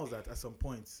honest. My plan was that at some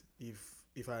point,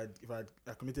 if I had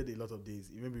accumulated a lot of days,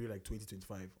 maybe like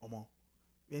 2025 or more,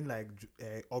 in like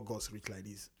August reach like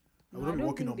this, I No, I wouldn't be don't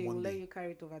working think on they will let Monday. you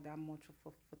carry it over that much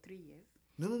for 3 years.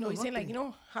 No, he's saying like, nothing. you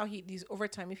know how he these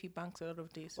overtime if he banks a lot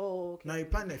of days. Oh, okay. Now I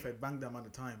plan if I bank that amount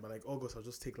of time, but like August, I'll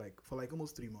just take like for like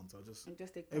almost 3 months. I'll just And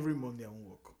just take every time off. Monday I won't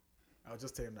work. I'll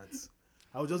just tell him that.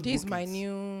 I'll just This is book my it.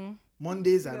 new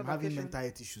Mondays. Your I'm having vacation. mental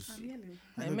health issues. Really?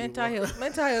 I my know they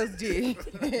mental work. health day.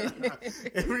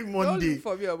 Every Don't Monday. look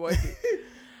for me about it.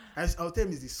 I'll tell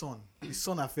him it's the sun. The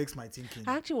sun affects my thinking.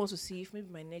 I actually want to see if maybe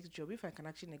my next job, if I can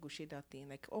actually negotiate that thing,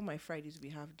 like all my Fridays will be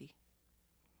half day.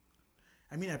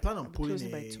 I mean, I plan on I'll be pulling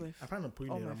closing by 12. I plan on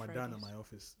pulling All a my Ramadan in Fridays. my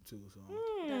office too. So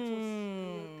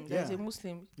There's Yeah. a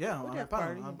Muslim. yeah, What I'm they're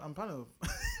plan partying. I'm plan on.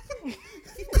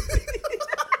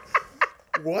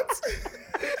 What?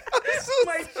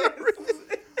 My chest.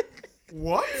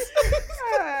 What?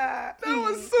 Ah, That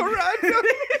was so random.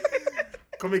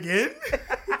 Come again?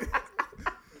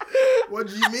 What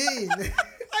do you mean?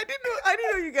 I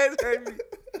didn't know you guys heard me.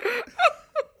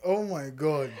 Oh my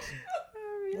god.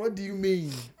 What do you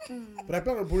mean? But I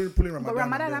plan on pulling Ramadan. But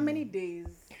Ramadan, and how then many days?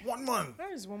 1 month.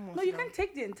 That is 1 month. No, you now. can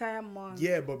take the entire month.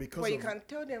 Yeah, but because But you of can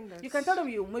tell them that. You can tell them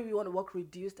you maybe want to work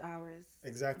reduced hours.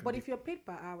 exactly. But if you're paid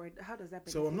per hour, how does that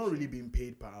benefit So I'm not you? really being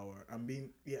paid per hour. I'm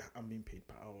being paid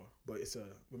per hour, but it's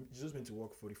just meant to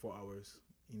work 44 hours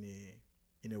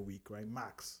in a week, right?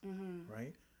 Max, Mm-hmm.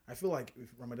 right? I feel like with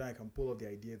Ramadan, I can pull up the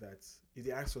idea that if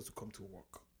they ask us to come to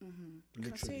work, Mm-hmm. I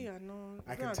say literally, you are no.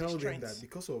 I you can don't have tell the them that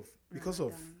strength. because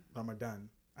of Ramadan,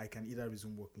 I can either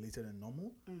resume work later than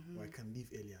normal, or I Mm-hmm. can leave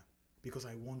earlier because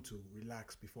I want to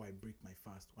relax before I break my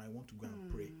fast, or I want to go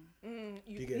and pray,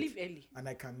 You You get- leave early. and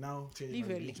I can now change Leave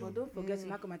my early. religion. But don't forget to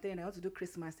knock on my telling I want to do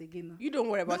Christmas again. No? You don't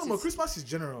worry No, about but it. Christmas is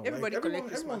general. Everybody like, collect everyone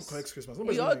Christmas. collects Christmas. We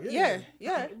Nobody's all, like,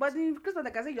 yeah. But in Christmas,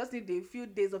 like I said, you just need a few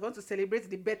days of want to celebrate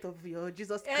the birth of your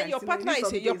Jesus Christ. And your you know, you partner need is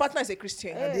some your days. partner is a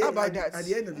Christian. At How about that? At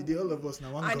the end of the day, all of us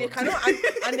now one And God. they cannot,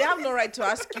 and they have no right to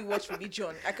ask you what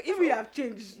religion. Like, If we have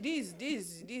changed. This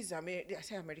America. I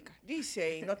say America. This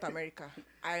not America.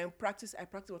 I practice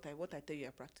what I tell you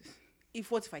I practice.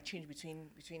 What if I change between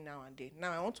now and then?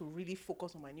 Now I want to really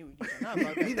focus on my new religion. How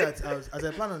about Me that? that as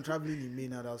I plan on traveling in May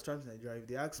now, that I was traveling to Nigeria. If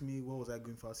they ask me what was I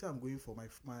going for, I'll say I'm going for my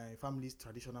family's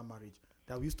traditional marriage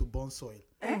that we used to burn soil,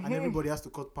 and everybody has to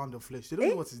cut pound of flesh. They don't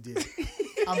know what is there.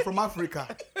 I'm from Africa.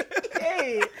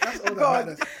 Hey, That's all God.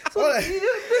 that matters. So All I-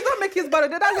 please don't make his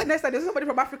bad. That's the next time there's somebody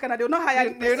from Africa and they will not hire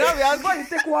you. They will not be asking. Go and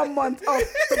take 1 month off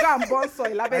to go and burn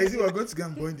soil. I I beg see you. we're going to go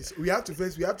and burn this. We have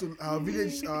to our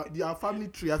village, our family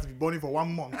tree has to be burning for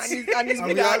 1 month. And it's And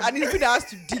me we have- that has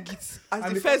to dig it as And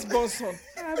the the- firstborn son.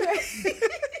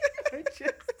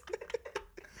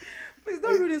 Please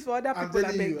don't do this for other I'm people. I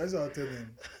telling beg. you, that's what I'll tell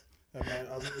them.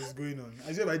 What's going on?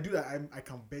 I said if I do that, I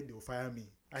can bet they'll fire me.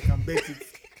 I can bet it.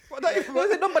 What are you? Don't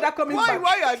say don't bother coming back.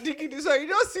 Why you are digging this? So you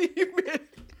don't see email.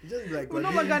 It's just like We we're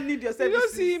no doing- longer need your You don't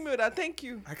services. see email that. Thank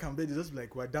you. I can bet it's just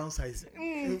like we're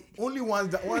downsizing. Only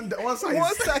one size. One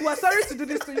size. We're sorry to do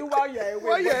this to you while you're away.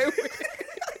 Why you but are away?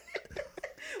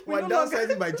 We're no longer-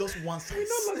 downsizing by just one We size.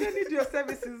 no longer need your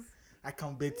services. I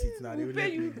can bet it now. They will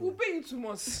let me go. We'll pay you 2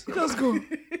 months. Just go. We'll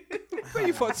pay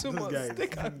you for 2 Those months. guys.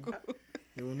 Take and go.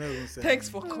 They will never even send Thanks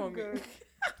me. for coming. God.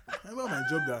 I remember my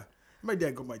job that my day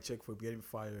I got my check for getting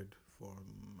fired from.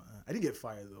 I didn't get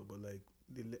fired though, but like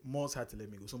Moors had to let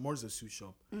me go. So Moors is a shoe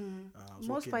shop. I was Most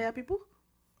working- fire people?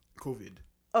 COVID.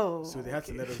 Oh. So they had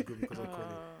to let us go because of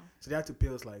COVID. So they had to pay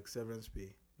us like severance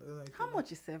pay. But I was like, How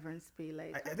much is severance pay?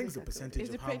 Like, I think it's a percentage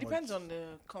of how It depends much. on the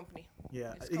company.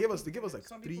 Yeah, It's they gave us like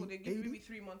Some people they give 380. maybe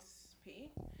 3 months pay.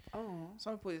 Oh.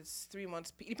 Some people it's 3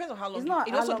 months pay. It depends on how long. It's not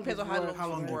It how also long depends on you've how worked. long How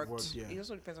long you've you've worked. worked, yeah. It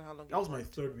also depends on how long. That was you've my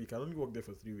worked. 3rd week. I only worked there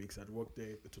for 3 weeks. I'd worked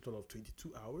there a total of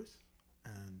 22 hours,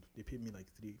 and they paid me like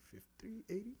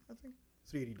 $380, I think.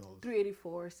 $380.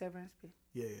 384 severance pay.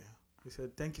 Yeah. They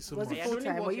said thank you so Was much. it I'd only full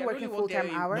time? work- Were you I'd only working work full there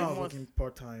time a hours? No, I was month. working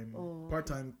part-time, Oh.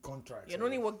 part-time contracts. You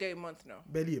only work there a month now.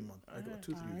 barely a month. I got 2-3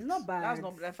 It's weeks. not bad. That's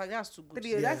not. In fact, that's too good. 3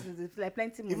 years, Yeah. that's like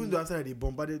plenty money. Even though after they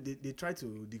bombarded, they tried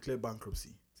to declare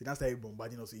bankruptcy. So that's why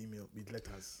bombarding us with email with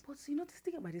letters. But you know, just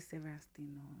think about this severance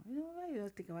thing. No? You know, when you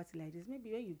just think about it like this,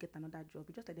 maybe when you get another job,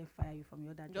 you just let them fire you from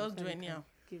your other job. Just so do they anyhow.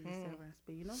 can Give you severance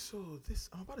pay, you know? So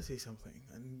this, I'm about to say something,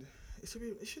 and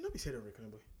it should not be said on record,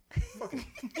 boy. Fuck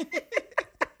it.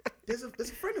 There's a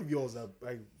friend of yours that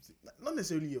not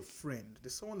necessarily a friend.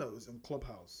 There's someone that was in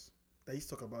Clubhouse that used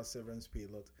to talk about severance pay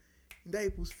a lot. In that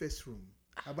people's first room,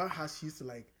 about how she used to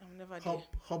like I'm never there.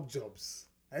 hop jobs.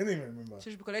 I don't even remember. She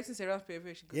should be collecting serious pay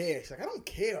every she goes. Yeah, she's like, I don't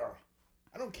care.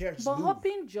 Just But move.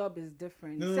 hopping job is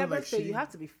different. No, Severance like pay, she- you have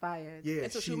to be fired. Yeah,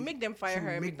 And so she'll make them fire she'll her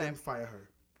every make them time. fire her.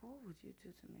 What would you do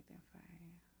to make them fire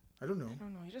you? I don't know. I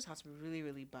don't know. You just have to be really,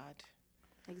 really bad.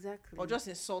 Exactly. or just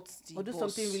insult the or do boss.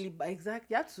 something really bad. Exactly.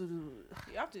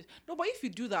 You have to. No, but if you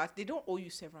do that, they don't owe you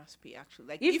severance pay. Actually,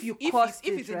 like If you caused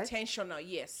if it, it's right? intentional,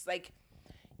 yes. Like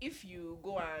if you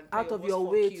go and tell Out of boss, your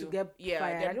 "Fuck way you," to get yeah,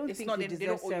 fired. then I don't it's think not, you they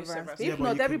don't deserve owe you severance. pay. If but not,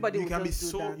 you can- everybody you would can be just do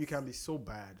so that. you can be so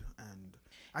bad,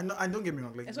 and don't get me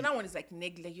wrong. Like, And so that one is like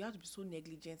neglect. You have to be so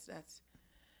negligent that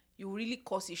you really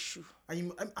cause issue.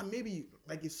 and maybe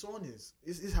like if someone is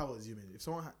how I was assuming if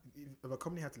someone if a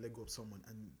company had to let go of someone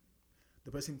and the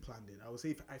person planned it, I would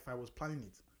say if I was planning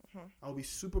it, I'll be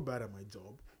super bad at my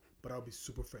job, but I'll be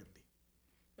super friendly.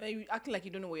 And you acting like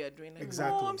you don't know what you're doing. Like,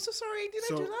 Exactly. Oh, I'm so sorry. Did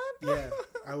So I do that?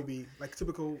 yeah, I will be like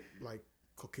typical like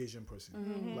Caucasian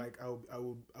person. Like I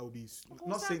will be not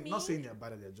was that saying me? they're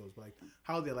bad at their jobs, but like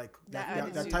how they're like That that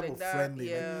attitude, type like of that, friendly.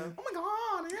 yeah. Like, oh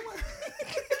my god,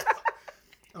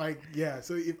 like yeah.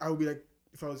 So if I would be like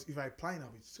if I apply,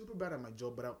 I'll be super bad at my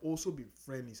job, but I'll also be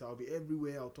friendly. So I'll be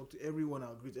everywhere. I'll talk to everyone.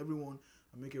 I'll greet everyone.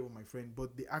 I'll make everyone my friend.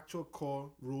 But the actual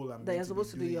core role I'm That you're meant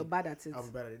supposed to do, doing, you're bad at it. I'll be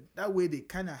bad at it. That way, they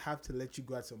kind of have to let you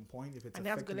go at some point if it's And they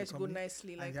have to affecting let the you go company,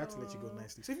 nicely. and Like, they have to let you go "Oh,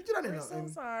 nicely. So if you do that We're so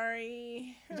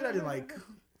sorry. if you do that in like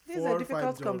This is 4 a or 5 difficult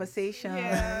jobs. conversation.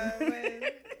 Yeah, but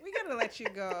we gotta let you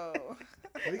go.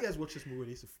 Have you guys watched this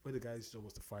movie where the guy's job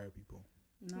was to fire people?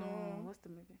 No. No. What's the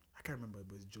movie? I can't remember,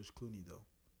 but it's George Clooney though.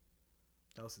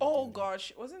 That was his Oh duty.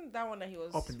 gosh, wasn't that one that he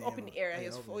was Up in the air. He Yeah,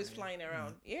 was up in always the air. flying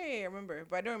around. Yeah, I remember,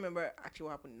 but I don't remember actually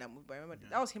what happened in that movie. But I remember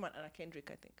that was him and Anna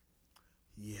Kendrick, I think.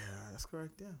 Yeah, that's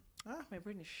correct. Yeah. Ah, My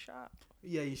brain is sharp.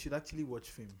 yeah, you should actually watch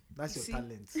film. That's You your see?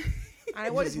 talent. And I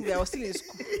watched this movie. I was still in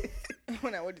school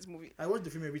when I watched this movie. I watch the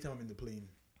film every time I'm in the plane.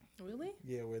 Really?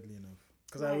 Yeah, weirdly enough,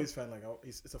 because I Why? always find like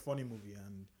it's a funny movie,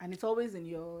 and And it's always in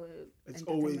your. It's entertainment.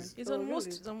 always- It's Oh, almost.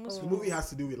 really? It's almost the movie has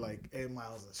to do with like air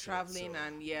miles and shit, traveling so,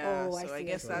 and yeah. Oh, I so I see,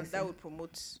 guess I that see. would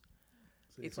promote. so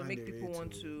they It will find make a people way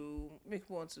want to make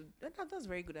people want to. That's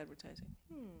very good advertising.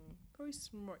 Very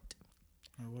smart.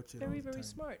 I watch it Very all the time.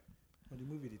 smart. But the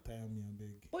movie they tire me a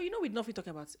big. But you know, we'd not be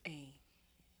talking about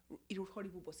it was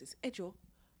horrible bosses. Joe,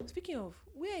 speaking of,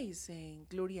 where is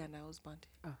Gloria and her husband?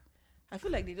 Ah. I feel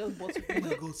like they just bought. Oh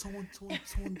my god! Someone.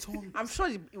 I'm sure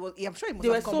it was. I'm sure it must They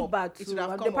were have come so up. bad It too. would have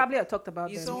And come they up. probably have talked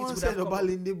about It's them. Someone would said have come about up.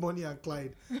 Lindy, Bonnie, and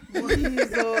Clyde.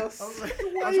 Jesus. I was like,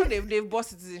 I'm sure they've bought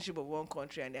citizenship of one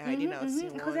country and they're hiding out in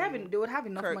Because one they would have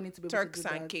enough Turk- money to be able Turks to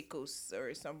do and that. Caicos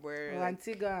or somewhere. Or like-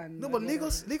 Antigua and no, but whatever.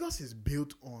 Lagos is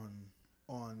built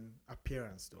on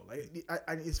appearance though. Like,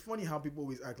 and it's funny how people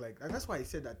always act like, and that's why I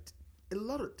said that a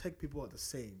lot of tech people are the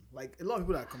same. Like a lot of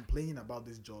people are complaining about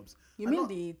these jobs. You And mean not-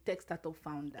 the tech startup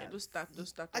founders? Yeah, those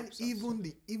startups. and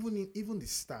even the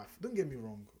staff. Don't get me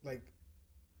wrong. Like,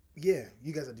 yeah,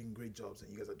 you guys are doing great jobs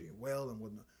and you guys are doing well and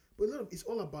whatnot. But it's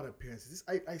all about appearances.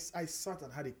 I sat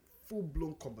and had a full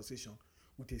blown conversation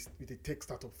with a tech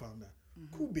startup founder.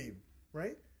 Cool babe,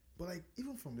 right? But like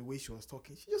even from the way she was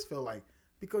talking, she just felt like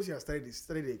because she had started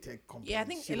a tech company. Yeah, I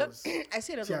think she a lot. was- I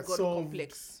see a lot she of had God solved-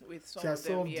 complex with some she has of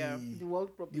them. solved Yeah. The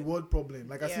world problem. the world problem.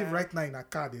 Like I see Yeah. right now in her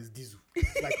car, there's diesel.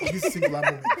 Like in this singular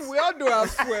moment. We all do our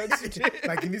sweat today.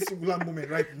 Like in this singular moment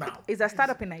right now. Is a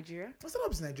startup in Nigeria? My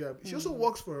startup is in Nigeria. She also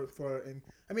works for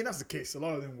I mean that's the case. A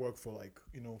lot of them work for like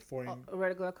foreign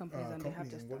Regular companies, and they have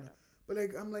companies to and start whatnot. But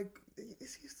like I'm like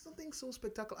it's something so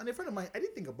spectacular. And a friend of mine, I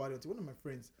didn't think about it until one of my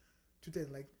friends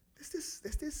tweeted like there's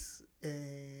this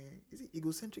is it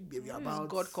egocentric behavior This about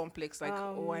God complex, like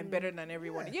I'm better than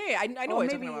everyone. Yeah, I know Or what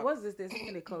you're maybe talking about. what's this? There's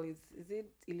something they call it. Is it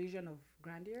illusion of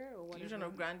grandeur or whatever? Illusion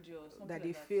of grandeur. something that like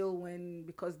they feel when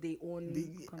because they own.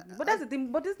 They- companies. But that's the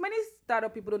thing. But there's many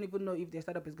startup people don't even know if their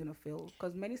startup is gonna fail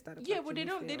because many startups. Yeah, but they actually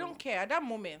don't. They fail. don't care at that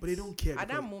moment. But they don't care At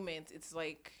that because- moment. It's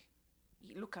like,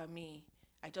 look at me.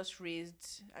 I just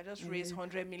raised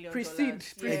 $100 million. Proceed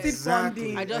Yeah.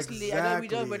 funding. I just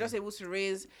Exactly. we're just able to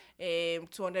raise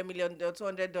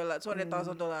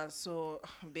 $200,000. So,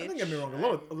 bitch. Don't get me wrong.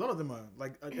 A lot of them are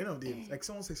like at the end of the day, like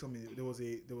someone said something. There was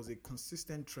a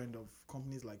consistent trend of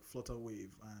companies like Flutterwave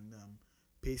and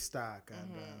Paystack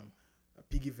and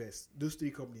Piggyvest. Those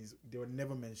three companies, they were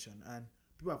never mentioned, and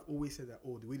people have always said that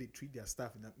the way they treat their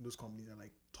staff in those companies are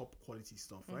like top quality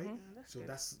stuff, right? That's So good.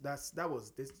 that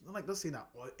was this. Not like not saying that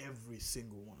every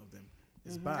single one of them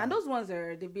is bad. And those ones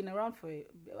they've been around for.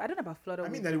 I don't know about Flutter. I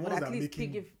mean, they're the but ones at that are least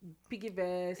making-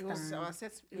 Piggyvest. It was and- our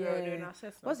assets. yeah.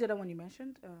 What's the other one you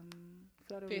mentioned?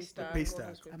 Flutter. Paystack.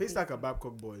 Paystack are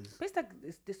Babcock boys. Paystack.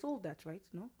 They sold that, right?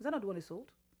 No, is that not the one they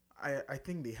sold? I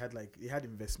think they had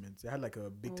investments. They had like a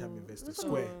big time investor. that's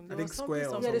Square. all. I There think was Square.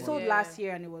 something- Or Yeah, they someone. sold last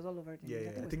year and it was all over. the Yeah,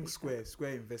 news. yeah. I it think was Paystack.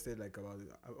 Square invested like about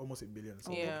almost $1 billion or Oh,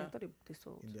 something okay. Yeah. I thought they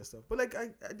sold. in their stuff. But like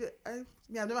I've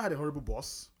never had a horrible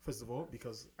boss. First of all,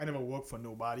 because I never worked for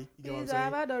nobody. You get what I'm Please, saying?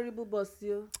 I've had horrible boss,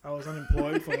 you. I was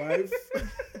unemployed for life.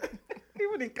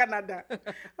 Even even in Canada.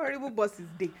 Horrible bosses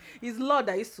day. It's law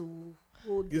that used to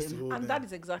hold Used to them. hold And them. that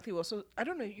is exactly what. So I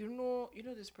don't know. You know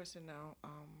this person now.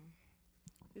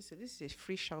 This is a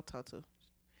free shout out to.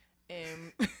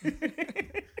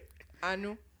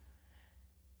 Anu.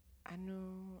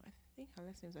 I think her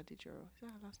last name is Adijoro. Is that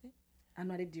her last name?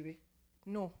 Anwade Dire.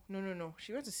 No.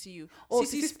 She went to see you. Oh,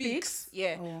 Sissy Sissy speaks. Speaks?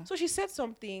 Yeah. Oh. So she said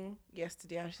something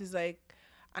yesterday, and she's like,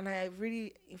 and I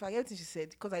really, if I get everything she said,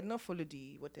 because I did not follow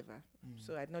the whatever,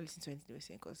 so I did not listen to anything they were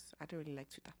saying, because I don't really like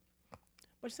Twitter.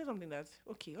 But she said something that,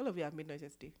 okay, all of you have made noise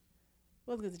yesterday.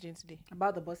 What's going to change today?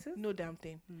 About the bosses? No damn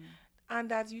thing. And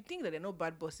that you think that there are no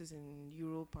bad bosses in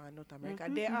Europe and North America.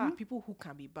 There are people who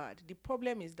can be bad. The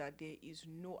problem is that there is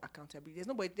no accountability.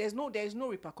 There's no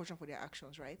repercussion for their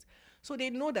actions, right? So they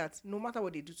know that no matter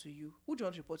what they do to you, who do you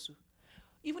want to report to?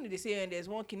 Even if they say there's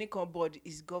one clinic on board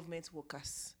is government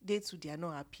workers, they too, they are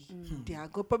not happy. They are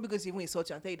probably going to even insult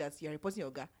you and tell you that you're reporting your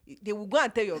guy. They will go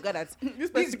and tell your guy that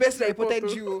this person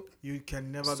reported you. You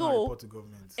can never So- go report to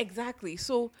government. Exactly.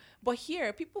 So, but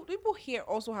here, people here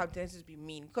also have tendencies to be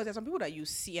mean, because there's some people that you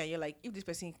see and you're like, if this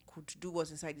person could do what's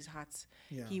inside his heart,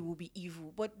 Yeah. he will be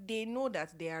evil. But they know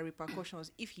that there are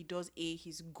repercussions. If he does A,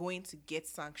 he's going to get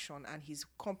sanctioned, and his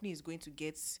company is going to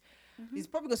get. He's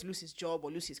probably going to lose his job or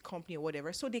lose his company or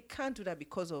whatever. So they can't do that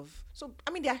because of. So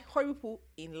I mean, they are horrible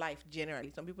in life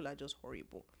generally. Some people are just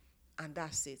horrible, and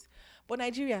that's it. But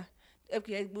Nigeria.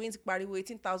 Okay, going to party with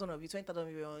 18,000 of you, 20,000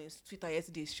 of you on Twitter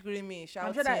yesterday, screaming me, shouting.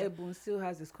 I'm sure that Ebun still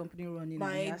has his company running.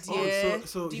 My and he has to- dear,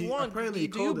 so the he one, apparently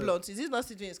do you called it. blunt? Is this not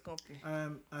still doing his company?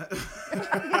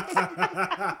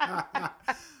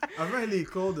 Apparently he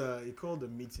called a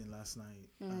meeting last night.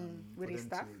 With for his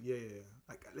them staff? Yeah.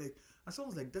 Like and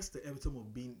someone's like, that's the epitome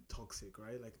of being toxic,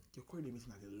 right? Like, you're calling a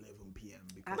meeting at 11 p.m.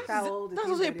 because After all the That's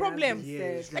things also a that he has problem. been Yeah,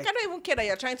 said. it's Like, I don't even care that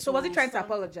you're trying to. So was he trying to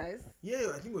apologize? yeah,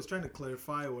 I think it was trying to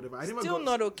clarify or whatever. I didn't Still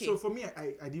not okay. So for me,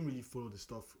 I didn't really follow the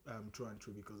stuff through and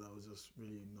through because I was just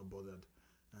really not bothered,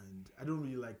 and I don't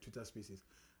really like Twitter Spaces.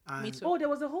 And Me too. Oh, there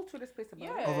was a whole Twitter space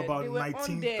about it. Of about they were on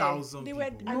 19,000 there. They people. were,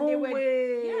 and No they were,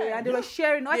 way. yeah. And they were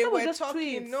sharing. I they thought it were was just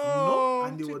talking. tweets. No,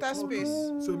 and they were Twitter talking.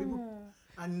 space. So people.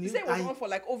 And He said it was on for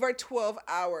like over 12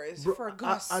 hours. bro, For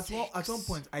God's at sakes. one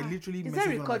point, I literally Is that messaged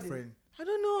one of my recording? friend. I don't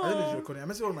I don't know if it's know. recording. I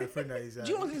messaged one of my friend that is.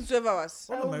 Do you want to listen to 12 hours?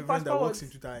 One of my fast friends that works forwards. in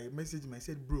Twitter, I messaged him. I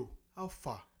said, "Bro, how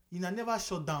far? You know, never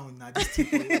shut down. Now this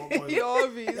thing." You're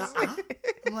obvious.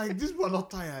 I'm like, these people are not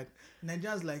tired.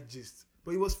 Nigerians like gist,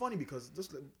 but it was funny because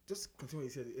just continue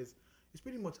what he said. It's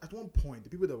pretty much at one point the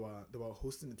people that were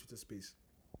hosting the Twitter space,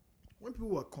 when people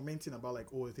were commenting about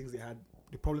like all the things they had,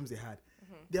 the problems they had,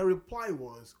 their reply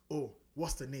was, "Oh,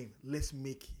 what's the name? Let's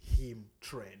make him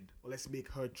trend, or let's make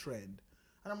her trend."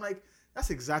 And I'm like, that's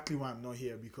exactly why I'm not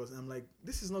here, because I'm like,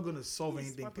 this is not going to solve He's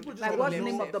anything. not People gonna just Like, Like, wanna what's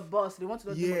the know- name of the boss? They want to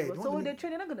know the Yeah, name of they the boss. want So to they're know-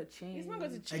 training, not going to change. He's not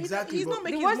going to change. Exactly, He's but- not The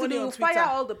making worst his money thing on will Twitter. fire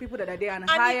all the people that are there and And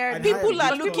hire and people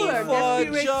hire are people looking are for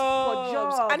desperate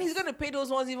jobs. And he's going to pay those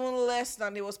ones even less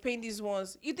than they was paying these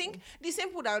ones. You think the same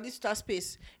people that are on this Twitter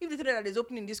space, if they tell that there's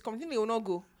opening this company, they will not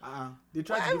go. They Well, tried to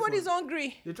do everybody's for,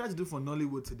 hungry. they tried to do for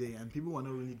Nollywood today, and people were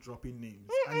not really dropping names.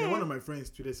 And then one of my friends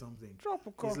tweeted something. Drop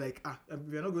a call. He's like,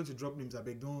 we're not going to drop names. I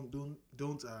beg,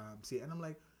 don't say. And I'm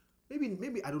like,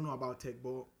 maybe I don't know about tech,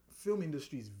 but film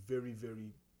industry is very,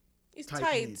 very It's tight.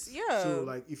 tight. Yeah. So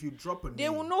like, if you drop a name, They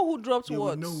will know who dropped they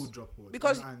what. will know who dropped what.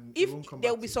 Because and it if won't come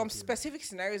there back will be to some you. specific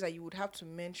scenarios that you would have to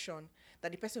mention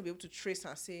that the person will be able to trace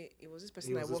and say it was this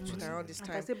person It I was this worked with person, around yeah. this And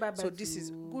time. I say bye-bye So this is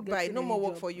to goodbye. getting No any more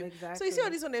work job. for you. So Exactly. you see all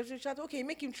this on the chat. Okay,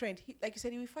 make him trend. Like you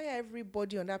said, he will fire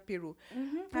everybody on that payroll. And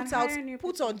Put hire new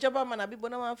put people. on Jobberman and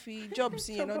Bibonama fee jobs.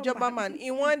 You know, Jobberman. Jobberman.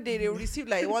 In one day they will receive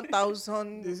like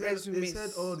 1,000 They resumes.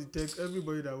 said all the tech,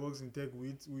 everybody that works in tech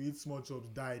with small jobs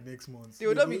die next month. They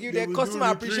will not be go- give they them will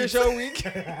customer do retreats. appreciation week,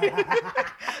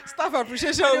 staff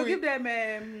appreciation They'll week. give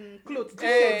them clothes,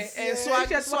 Swag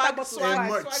t-shirts, water bottles, and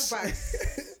bags, merch. swag bags.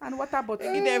 and water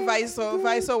bottles. Give them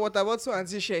visor, water bottle, and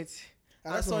t-shirt.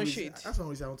 And And one reason- sunshade. That's one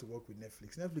reason I want to work with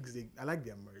Netflix. Netflix, I like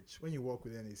their merch. When you work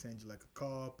with them, they send you like a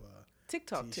cup,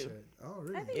 TikTok too. t-shirt. Oh,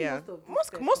 really? I think Yeah,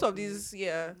 most of these,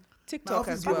 yeah, My TikTok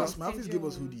office, as gave well. us, my office gave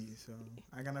us hoodies, so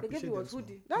I can They appreciate gave you them. a small.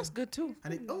 hoodie. That's good too.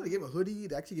 And they gave a hoodie.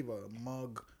 They actually gave a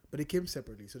mug, but they came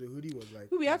separately. So the hoodie was like.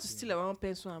 We had to steal our own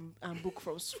pencil and book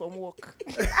from work.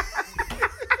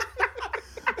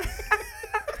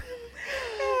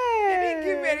 They didn't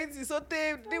give me anything, so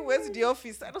they went to the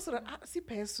office. I just said, see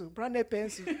pencil, branded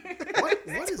pencil.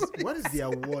 What is the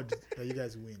award that you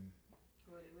guys win?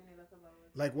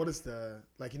 Like, what is the,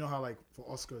 like, you know how like for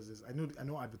Oscars is, I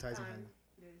know advertising.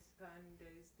 There's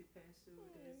the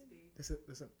pencil,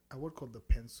 There's an award called the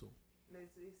pencil.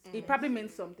 It probably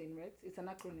means something, right? It's an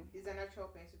acronym. it's an actual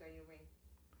pencil that you win.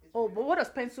 It's Oh, very but what does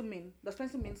pencil mean? Does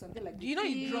pencil mean something like? You know,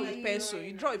 you draw with Yeah, pencil. yeah,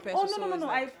 You yeah. draw with pencil. Oh so no! it's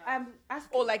like- I'm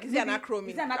asking. Oh, like, is it an maybe- acronym?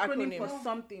 Is it an acronym Acronym. for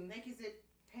something? Like you said,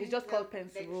 It's just called the-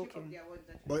 pencil, Like the shape okay. of the award is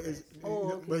actually But is pencil. Oh, you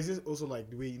know, okay. but is this also like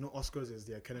the way Oscars is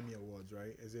the Academy Awards,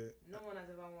 right? Is it No one has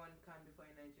ever won Cannes before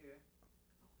in Nigeria.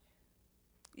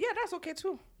 Yeah, that's okay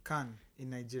too. Cannes in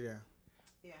Nigeria?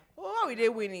 Yeah. Oh, how will they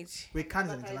win it? Wait, Cannes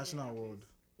is an Advertising international at award.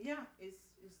 least. Yeah,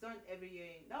 it's done every year.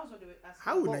 That was what they were asking.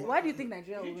 How would But Ni- why do you think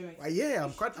Nigeria will You win? join. Yeah,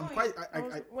 I'm quite.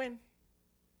 When?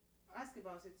 Ask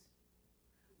about it.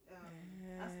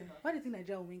 Ask about Why do you think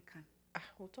Nigeria will win? Can?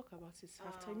 We'll talk about it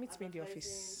after. Meet me in the advertising.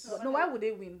 office. So No, why would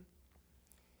they win?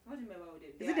 What do you remember with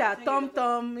it? Is it their Tom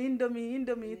Tom,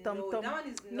 Indomie, Tom No, Tom? that one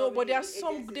is No, not but there are really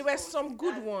some. agency's There were fault. some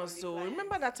good That's ones on the though. client.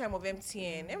 Remember that time of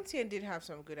MTN? MTN did have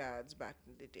some good ads back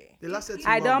in the day. They lasted too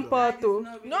I long, don't though. put- That is Porto.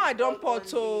 not really No, I don't fault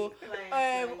on Porto. the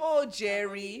client, right? Oh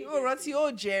Jerry, oh Ranti,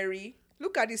 oh Jerry.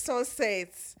 Look at the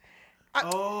sunsets.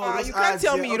 Those You can't ads,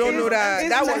 tell yeah, me you okay. don't know that. It's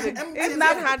That like was MTN it's had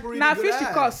not a had. pretty Now good fish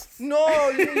ads. costs. No,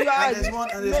 you And are. there's one.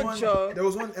 No, Joe. There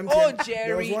was one MTN. Oh there was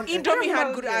Jerry, one- Indomie had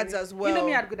Indomie good had ads Jerry. as well.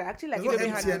 Indomie had good. I actually like There's one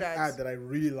Indomie had MTN good ads. ad that I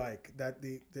really like. That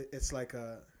it's like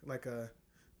a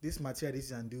this material,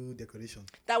 this and do decoration.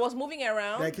 That was moving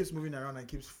around. That keeps moving around and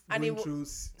keeps And going it through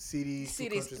cities. to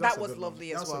Cities. countries. That That's a was good one.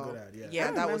 lovely as That's well. a good ad, yeah. Yeah,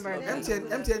 I that was remember lovely.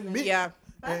 that. MTN mid. Yeah,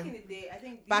 Back in the day, I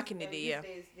think Back in the day, these yeah.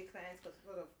 days, the clients could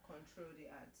sort of control the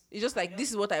ads. it's just like this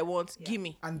is what I want. Yeah.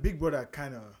 Gimme. And Big Brother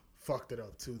kind of fucked it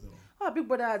up too, though. Oh, Big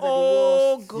Brother ads Oh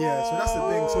are the worst. god. Yeah, so that's the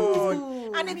thing. So if you-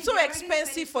 Ooh. And it's so they're already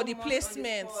expensive spending for so the much on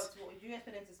placements. spot. Do you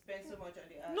expect them to spend so much on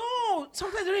the ads? No,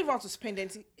 sometimes they don't even have to spend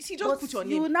anything. See, just But put your you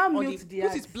name will now on mute the, the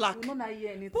put ads. it black. You will not hear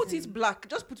anything. Put it black.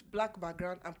 Just put black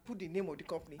background and put the name of the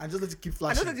company. And just let it keep I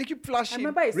flashing. know that they keep I flashing.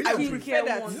 remember it's Really? I would skincare prefer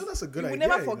that. one. You know that's a good You will idea.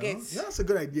 never you know? forget. Yeah, that's a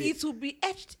good idea. It will be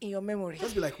etched in your memory.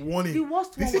 Just be like warning. The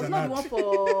worst one This is was an not ad. the one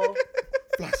for.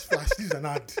 Flash. This is an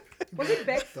ad. Was it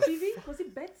Bet's The TV? Was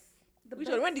it Bet's? The Which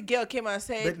Bet's? one? When the girl came and Bet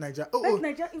said, Niger. Bet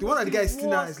Niger, it the was one that the the guy is still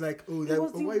now worst. is like, It was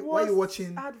the why are you worst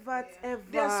watching? advert ever.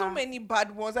 there are so many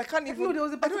bad ones. I can't even. No, there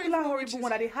was a I don't particular even know horrible which is- one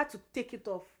that they had to take it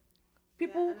off.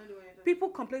 People, Yeah, I know the one you're talking people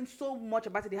complained so much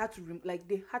about it. They had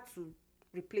to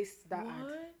replace that ad.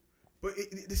 What? But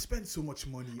they spend so much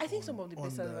money. I think on- some of the on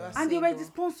best I've ever And seen. they were though. the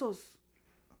sponsors.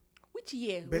 Which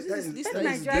year? Bet- Was that this, is- this, Bet that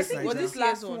this, is Nigeria, I Bet think it was was this this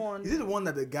last year's one? one. Is it the one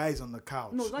that the guy is on the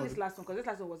couch? No, it's not Or this last one because this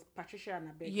last one was Patricia and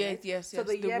Abeg. Yes, right? yes, So yes.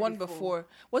 the The year one before.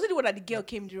 Was it the one that the girl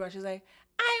came through and she was like,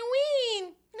 I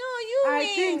win. No, you win. I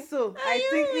think so. Ah, I you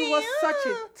think it was win. such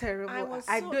Ah. a terrible. I was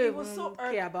I so- don't it was even so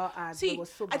care about ads. See, it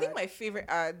was so I think bad. my favorite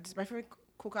ad, my favorite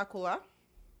Coca-Cola,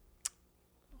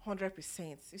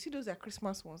 100%. You see those are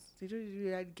Christmas ones. They don't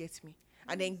really get me.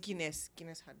 And then Guinness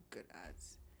had good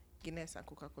ads. Guinness and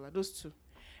Coca-Cola, those two.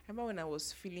 I remember when I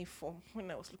was looking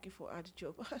for ad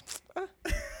job.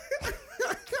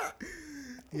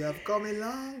 You have come a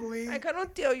long way. I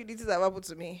cannot tell you the things that happened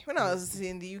to me when I was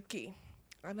in the UK.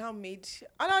 I now made.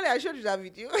 I showed you that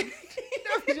video.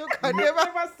 That video can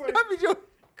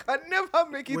never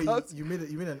make it Wait, out. you made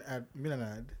an ad. You made an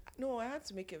ad. No, I had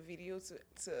to make a video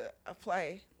to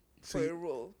apply So for a you-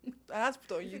 role. I had to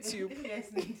put on YouTube. If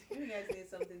you guys need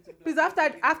something to Please, block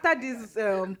after this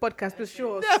podcast, please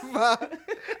show us. Never.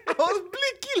 I was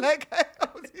blinking like I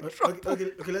was in trouble.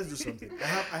 Okay, let's do something.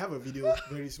 I have a video.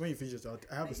 When you finish it out,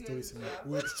 I have a story similar.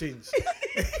 We'll exchange.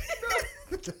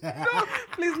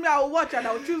 Please, me, I'll watch and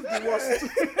I'll choose the worst.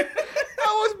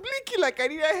 I was blinking like I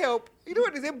needed help. You know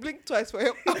when they say blink twice for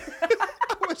help?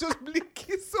 I was just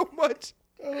blinking so much.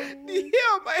 The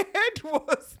hair on my head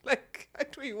was like, I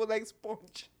thought it was like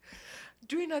sponge.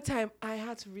 During that time, I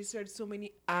had to research so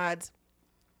many ads.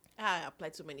 I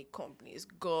applied to so many companies.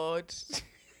 God.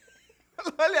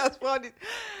 Lolly has found it.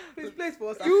 Please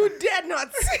for us. You dare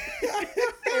not.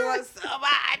 It was so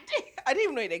bad. I didn't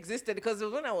even know it existed because it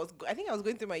was when I think I was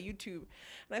going through my YouTube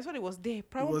and I thought it was there.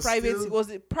 It was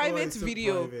a private it's still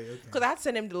video private, okay. because I had to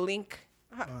send them the link.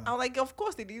 I'm like, of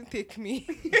course they didn't take me.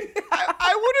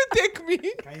 I wouldn't take me.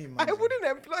 Can you I imagine? wouldn't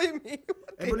employ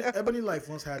me. Ebony Life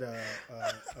once had a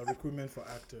recruitment for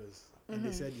actors, and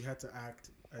they said you had to act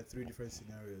at 3 different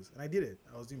scenarios, and I did it.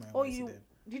 I was doing my own incident.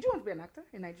 Did you want to be an actor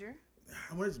in Nigeria?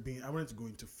 I wanted to go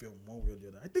into film one way or the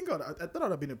other. I thought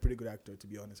I'd have been a pretty good actor, to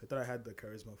be honest. I thought I had the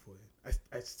charisma for it.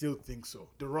 I still think so.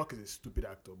 The Rock is a stupid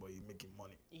actor, but he's making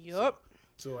money. Yup.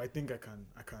 So I think I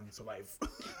can survive.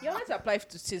 Yeah, I wanted to apply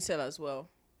to Tinsel as well.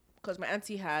 Because my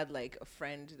auntie had like a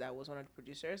friend that was one of the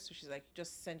producers. So she's like,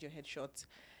 just send your headshot.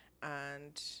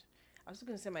 And I was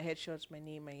going to send my headshots, my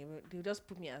name, they'll just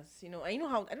put me as, and you know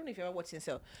how, I don't know if you ever watched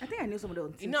Incel. I think I knew somebody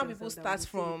on You know how people start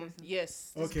from,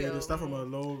 yes. Okay, they start from a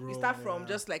low role. You start from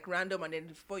just like random, and then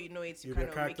before you know it, you kind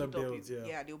of make it builds, up.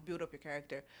 Yeah, they'll build up your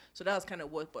character. So that was kind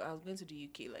of what, but I was going to the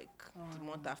UK like the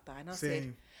month after. And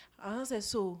I said,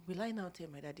 so will I now tell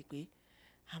my daddy,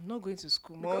 I'm not going to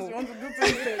school more. Because you want to do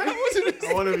things.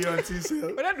 I want to be on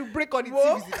T-cell. But I had to break all the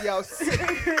TVs in the house.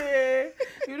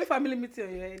 You do family meeting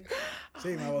on your head.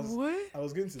 Same. I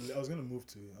was going to move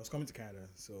to. I was coming to Canada.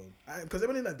 So because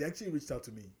everything that they actually reached out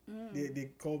to me. They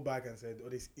called back and said,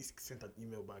 they sent an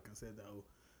email back and said that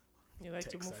you like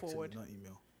to move forward, not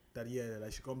email. That I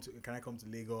should come to. Can I come to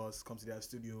Lagos? Come to their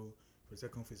studio for a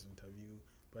second face interview.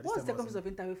 But what's the second phase of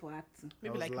interview for acting?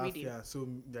 Maybe like reading. Yeah, so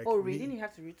like reading, you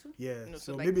have to read too? Yeah, no,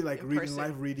 so maybe like reading, person.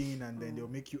 live reading, and then they'll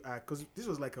make you act. Because this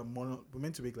was like we're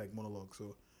meant to make like monologue.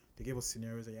 So they gave us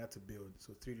scenarios and you had to build.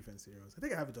 So 3 different scenarios. I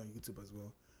think I have it on YouTube as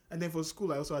well. And then for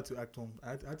school, I also had to act on.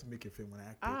 I had to make a film when I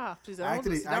acted. Please, I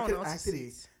acted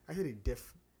a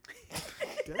deaf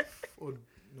or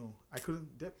no, I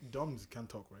couldn't. Doms can't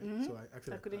talk, right? Mm-hmm. So I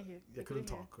acted. I couldn't hear. I couldn't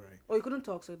talk, right? Oh, you couldn't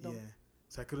talk, so dumb. Yeah.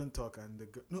 So I couldn't talk, and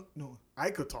no, I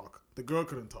could talk. The girl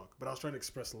couldn't talk, but I was trying to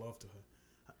express love to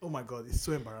her. Oh my God, it's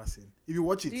so embarrassing. If you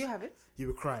watch it, do you have it? You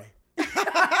will cry.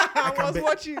 I was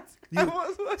watching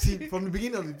it. See, from the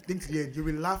beginning of the thing to the end, you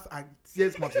will laugh and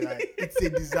tears must lie. It's a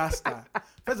disaster.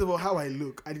 First of all, how I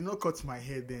look, I did not cut my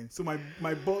hair then, so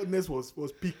my baldness was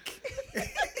peak.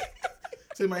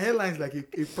 So my hairline is like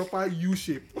a proper U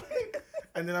shape.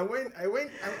 And then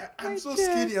I'm so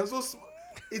skinny, I'm so small.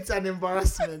 It's an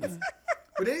embarrassment.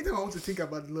 But anytime I want to think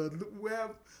about the Lord,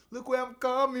 look where I'm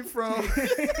coming from.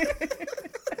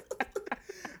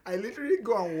 I literally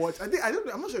go and watch. I'm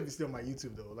not sure if it's still on my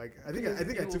YouTube though. Like I think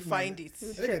I took find it. I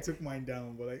think I took mine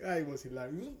down, but like it was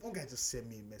hilarious. One guy just sent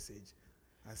me a message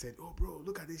and said, "Oh bro,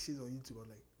 look at this shit on YouTube." I'm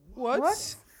like,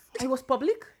 what? It was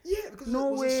public? Yeah, because it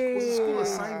was a school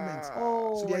assignment.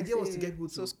 Oh, so the idea was to get people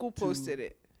to. So school posted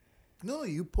it. No,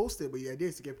 you posted, but the idea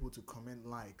is to get people to comment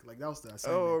like that was the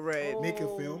assignment. Oh right. Make a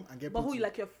film and get. But people who,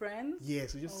 like your friends? Yeah,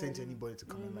 so just send to anybody to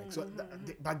comment like. So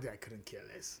back then I couldn't care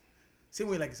less. Same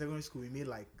way like in secondary school we made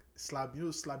like slab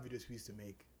videos we used to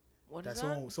make. What is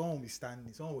that? Someone will be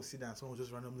standing, someone will sit down, someone will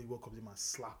just randomly walk up to them and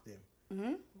slap them.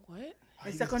 Mm-hmm. What?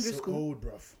 In secondary school. Old,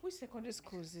 bruv. Which secondary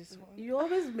school is this one? You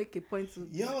always make a point to.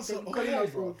 Yeah, so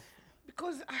bro.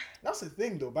 Because that's the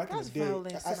thing though. Back in the day,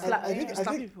 violence. I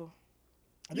think people.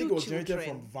 I think it was generated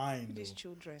from Vine. These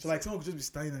children. So like someone could just be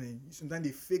standing and then sometimes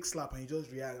they fake slap and you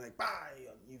just react like bye.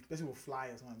 The person will fly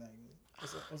or something like that.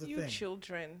 What's the you thing?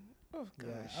 Children. Oh gosh.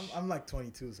 Yeah, I'm like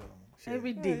 22, so shit.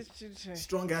 Every day.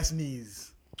 Strong ass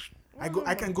knees.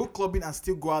 I can go clubbing and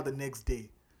still go out the next day.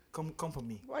 Come for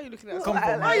me. Why are you looking at me? Come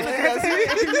for me. Why are you looking at me?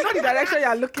 You know the direction you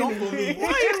are looking Come for me. Why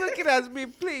are you looking at me,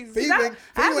 please? Faye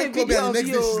went clubbing and the next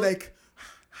day she's like.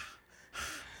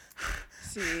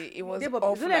 See, it was Don't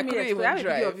awful. let I me couldn't explain. I have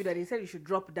even a video drive. of you that they said you should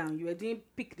drop down. You were doing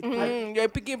pick the You're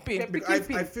picking pin. I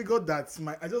figured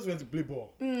that I just went to play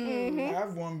ball. I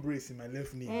have one brace in my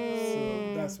left knee,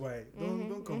 so that's why.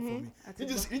 Don't come for me. Did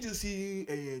you see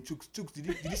Chooks?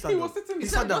 Did he stand up? He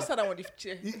sat down. Sat down on the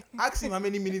chair. Ask him how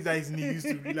many minutes that his knee used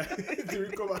to be like to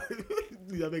recover.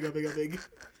 Please, I beg.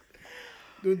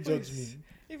 Don't judge me.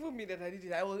 Even me that I did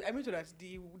it, I made sure that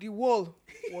the wall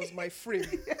was my frame.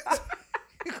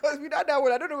 Because without that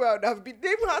wall, I don't know where I would have been. They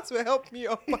even had to help me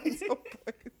up at some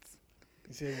point.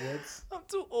 You say what? I'm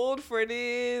too old for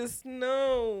this.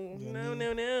 No. Your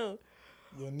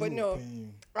But knee no. will pain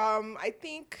you. I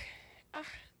think.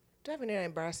 Do I have any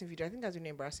embarrassing video? I think that's the only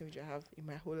embarrassing video I have in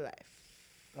my whole life.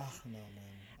 No, man.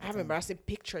 I have embarrassing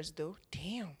pictures though.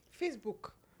 Damn.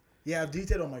 Facebook. Yeah, I've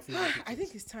deleted on my Facebook. I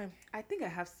think it's time. I think I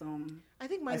have some. I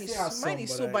think mine still have is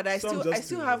some, so but bad. I some still just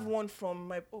still to- have one from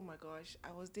my. Oh my gosh!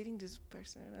 I was dating this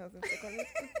person when I was in secondary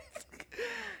school.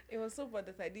 It was so bad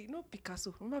that I did.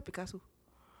 Picasso. Remember Picasso?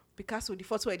 Picasso, the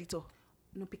photo editor.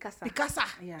 No, Picasso. Picasso.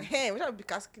 Yeah. Hey, which one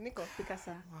Picasso? Nico.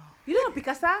 Picasso. Wow. You don't know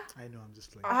Picasso? I know, I'm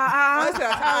just like. I was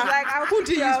like, Who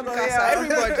did use Picasso? Yeah.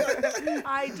 Everybody.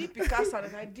 I did Picasso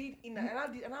and I did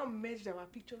and I merged our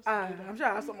pictures. I'm sure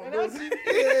I have some of And those. I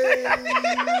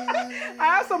I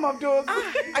have some of those.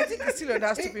 I think it's still on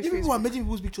that stupid Even face. who are making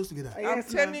people's pictures together. I'm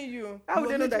Yes, telling ma'am. you. How would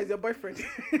they know that is your boyfriend?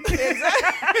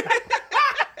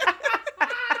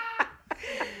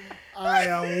 I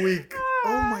am weak.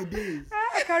 Oh my days.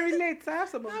 I can relate. I have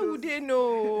some of How those. would they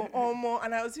know?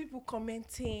 And I was people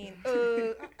commenting.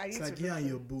 I It's need like to you and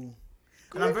your boo.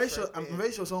 And I'm very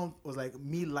sure someone was like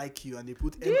me like you and they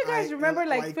put Do you guys remember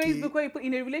like MILYK. Facebook where you put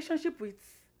in a relationship with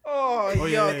Oh, Oh,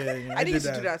 yeah, yuck. yeah. I didn't used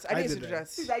to did do that. I didn't used to do that.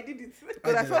 Since I did it.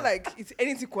 Because I did felt that. like it's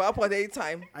anything could happen at any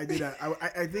time. I did that.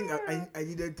 I think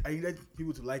I needed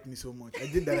people to like me so much. I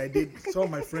did that. I did some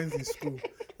of my friends in school.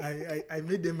 I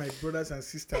made them my brothers and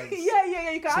sisters.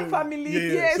 Yeah. You can have family.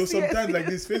 Yeah. Yes, So sometimes yes, like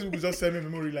this, Facebook will just send me a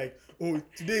memory like, oh,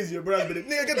 today is your brother's birthday.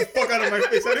 Nigga, get the fuck out of my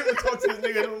face. I don't even talk to this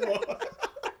nigga no more.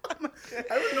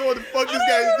 I don't know what the fuck this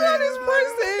guy is doing. This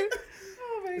person.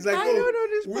 Oh my It's like, I don't know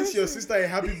this wish your person. sister a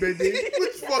happy birthday.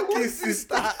 Which fucking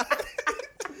sister?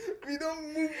 We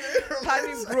don't move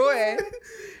Tiny bro, eh?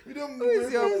 We don't Who move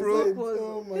is your bro?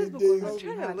 Oh my Facebook was days. I'm not-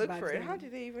 trying to had look bad for it. time. How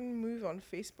did they even move on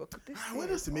Facebook? This I thing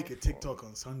want us is to make a awful. TikTok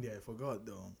on Sunday. I forgot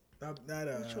though. That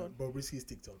Which one? Bobrisky's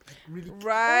TikTok. I really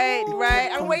Right, Oh. right.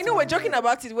 And Come well, you know, to we're my joking mind.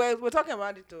 about it. We're talking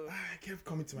about it too. I kept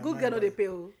coming to my Good mind. girl, no, but they pay.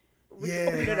 Oh.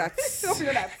 Yeah. You know that. Hope you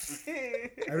know that.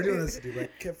 I really wanted to do, but I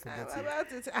kept I'm forgetting.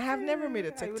 about it. I have never made a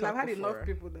I TikTok will have had before. enough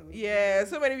people though. Yeah,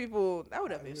 so many people. That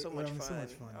would have been It so would much have been fun.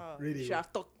 so much fun. Oh, Really you should would.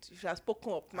 have talked. You should have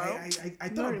spoken up now. I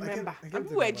don't thought remember. I kept And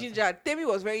people were thinking about gingered. Temi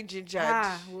was very gingered.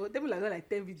 Well, they will have done like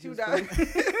 10 You videos. would have,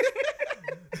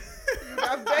 you would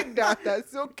have begged that.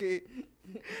 That's okay.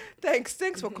 Thanks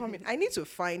for coming. I need to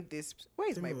find this. Where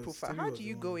is Temi my was- profile? Temi How was do the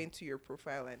you go one. into your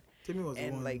profile it. Timmy was the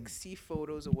and one. like see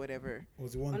photos or whatever?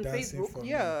 Was the one On dancing Facebook? for me.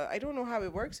 Yeah, I don't know how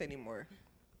it works anymore.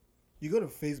 You go to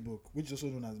Facebook, which is also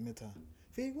known as Meta.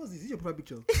 Faye, what's this? This is your profile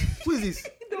picture. Who is this?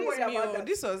 Don't This worry me, about oh, that.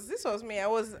 this was me. This yeah,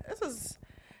 was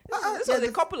a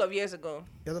this- couple of years ago.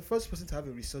 You're the first person to have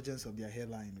a resurgence of their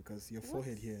hairline because your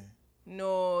forehead here.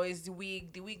 No, it's the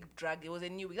wig. The wig dragged. It was a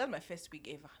new wig. That was my first wig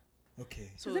ever.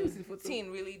 Okay. So Let me see the photo. Teen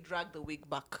really dragged the wig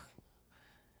back.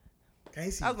 Can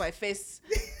you see? That was my first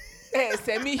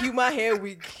semi-human hair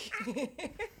wig.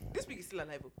 This wig is still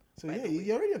alive. Oh. So by yeah, the way.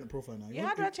 you're already on the profile now. Yeah,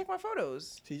 how do I check my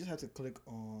photos? So you just have to click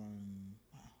on.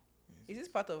 Is this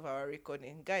part of our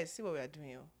recording? Guys, see what we are doing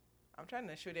here. I'm trying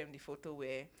to show them the photo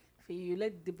where For you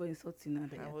let the boy insult you now.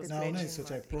 that I you're was No, telling no, me. it's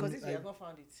such a because promise. this we have not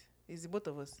found it. It's the both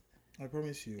of us. I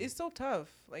promise you. It's so tough.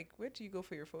 Like, where do you go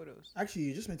for your photos? Actually,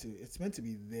 you just meant to. It's meant to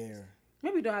be there.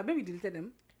 Maybe you don't have. Maybe you deleted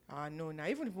them. No. Now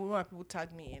even if people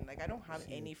tag me in, like I don't have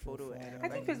See any your photo. profile. I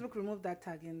think Like, Facebook removed that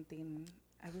tagging thing.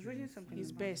 I was reading something.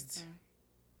 It's best.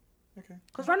 Okay.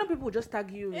 Because random people will just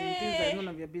tag you in things that Eh. are none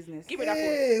of your business. Give me that phone.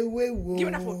 Hey, wait, whoa. Give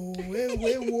me that phone.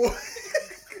 Wait, whoa.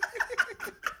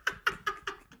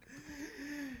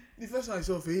 The first one I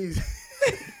saw for you is.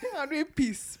 I'm doing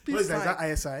peace. Peace. What is that?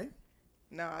 Is sign. that ISI?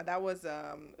 No, that was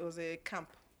it was a camp.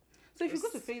 So if you go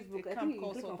It's to Facebook, a I camp think you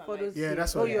called click on Salt and photos. Light. Yeah, here.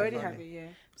 that's Oh, what you I already have have on it. Yeah.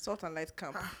 Salt and Light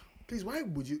camp. Please, why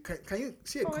would you? Can you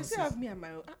see a Oh, I still have me and my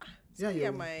Yeah, me yeah.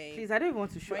 and my Please, I don't even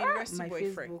want to show my university my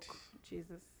boyfriend. Facebook.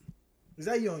 Jesus. Is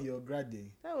that you on your grad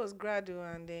day? That was gradu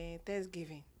and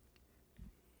Thanksgiving.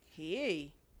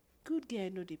 Hey, good girl,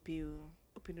 no they pay you.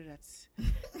 Hope you know that.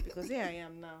 Because here I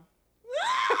am now.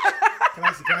 Can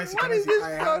I see? Can I see? What Can I is see? this I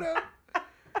have- photo?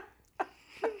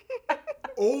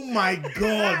 Oh my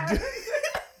god!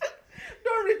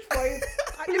 Don't reach for it.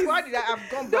 Why did I've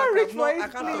gone back? Don't reach I've not, for it, I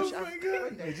can't please. touch. Oh my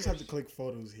god! You just have to click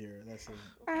photos here. That's it.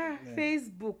 Ah, Yeah.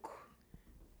 Facebook.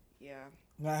 Yeah.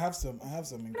 No, I have some. I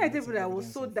incriminating think that I was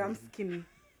evidence so on damn Facebook. skinny.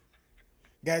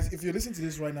 Guys, if you're listening to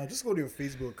this right now, just go to your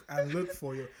Facebook and look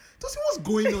for your. Tosin, what's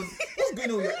going on? What's going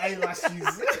on with your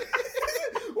eyelashes?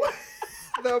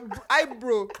 The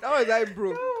eyebrow. That was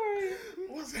eyebrow.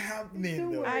 What's happening?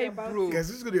 Don't Though? worry about Eyebrow. Guys,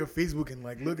 just go to your Facebook and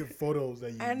like look at photos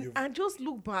that you. And just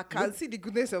look back and see the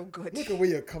goodness of God. Look at where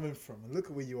you're coming from and look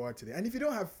at where you are today. And if you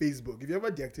don't have Facebook, if you ever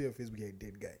deactivate your Facebook, you're a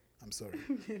dead guy. I'm sorry.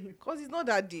 Because it's not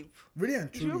that deep. Really and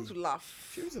You should be able truly. to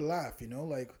laugh. She was a laugh, you know,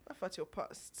 like. Laugh at your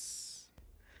past.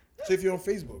 So if you're on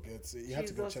Facebook, it's you have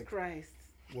to go Jesus check Christ.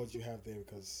 what you have there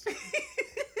because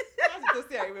That's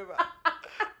the Tosin I remember.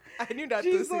 I knew that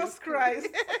Jesus Tosin. Christ.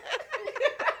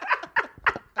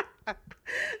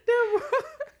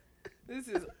 This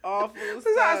is awful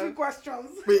Please ask me stuff. questions.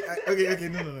 wait. Okay,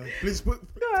 no. Please put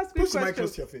Don't ask me push the mic questions.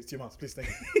 close to your face, to your mouth, please. Thank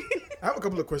you. I have a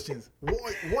couple of questions.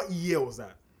 What year was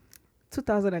that?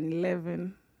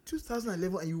 2011.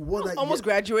 2011, and you wore that. Almost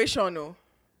graduation, no?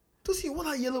 Tosin, you wore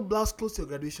that yellow blouse close to your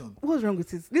graduation. What's wrong with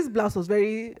this? This blouse was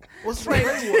very, What's very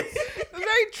what?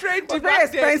 Very trendy. was very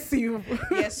back then. expensive.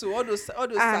 Yes, so all those And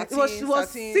satin, it was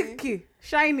satin. silky,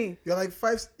 shiny. You're like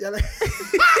five. You're like.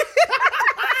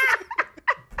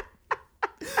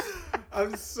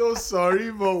 I'm so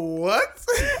sorry, but what?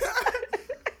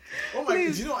 Oh my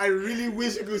god! You know, I really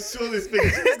wish you could show this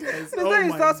picture, guys. No,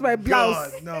 don't insult my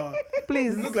blouse. God, no.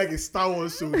 Please. You look like a Star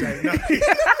Wars soldier. Now.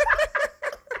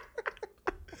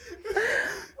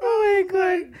 Oh my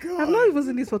god. God. I've not even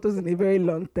seen these photos in a very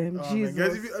long time. Oh, man, Jesus.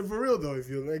 guys, if you, for real though, if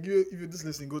you're just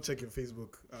listening, go check your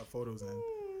Facebook photos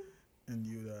and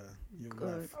you Good.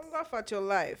 laugh. I'm laugh at your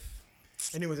life.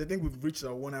 Anyways, I think we've reached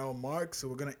our 1 hour mark, so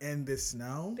we're gonna end this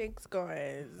now. Thanks,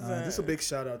 guys. Just a big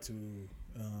shout out to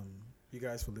you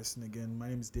guys for listening again. My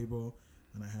name is Debo,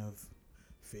 and I have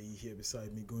Faye here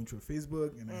beside me going through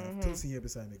Facebook, and I have Tosin here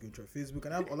beside me going through Facebook,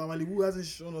 and I have Olawale who hasn't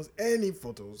shown us any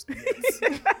photos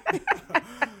yet.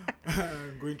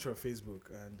 Going through Facebook,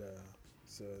 and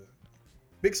so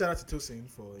big shout out to Tosin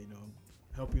for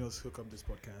helping us hook up this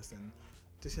podcast, and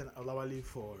Tosin and Olawale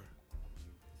for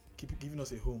giving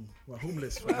us a home. We're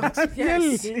homeless for the next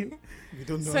Yes. we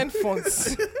don't know. Send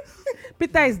funds.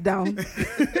 Peter is down.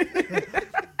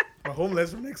 We're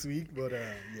homeless for next week, but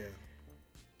yeah.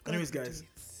 Anyways, guys,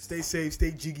 stay safe,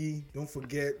 stay jiggy. Don't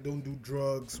forget, don't do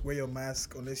drugs. Wear your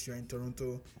mask unless you're in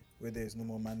Toronto, where there's no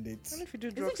more mandates. Only if you do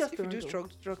it drugs, just if you do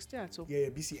Toronto? drugs, stay at home. Yeah,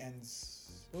 BC ends.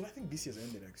 Well, I think BC has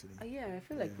ended actually. Yeah, I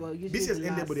feel like Yeah. usually BC has the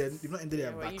ended, but last- they've not ended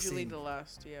their Yeah, we're usually vaccine. the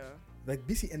last, yeah. Like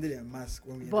BC ended their mask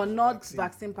when we but ended not vaccine,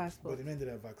 vaccine But passport. they not ended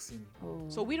their vaccine. Oh.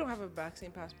 So we don't have a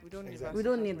vaccine passport. We don't need Exactly. We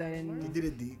don't need that They anymore. did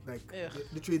it Ugh.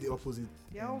 literally the opposite.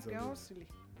 They're all ends of it. silly.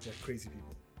 They're crazy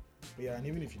people. But yeah, and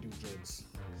even if you do drugs,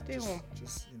 Stay home.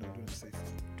 just do it safely.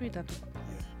 Do it at home.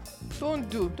 Yeah. Don't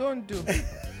do.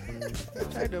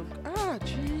 Try to.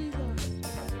 Jesus.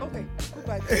 Okay.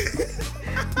 Goodbye.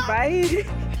 Bye.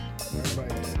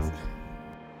 Bye.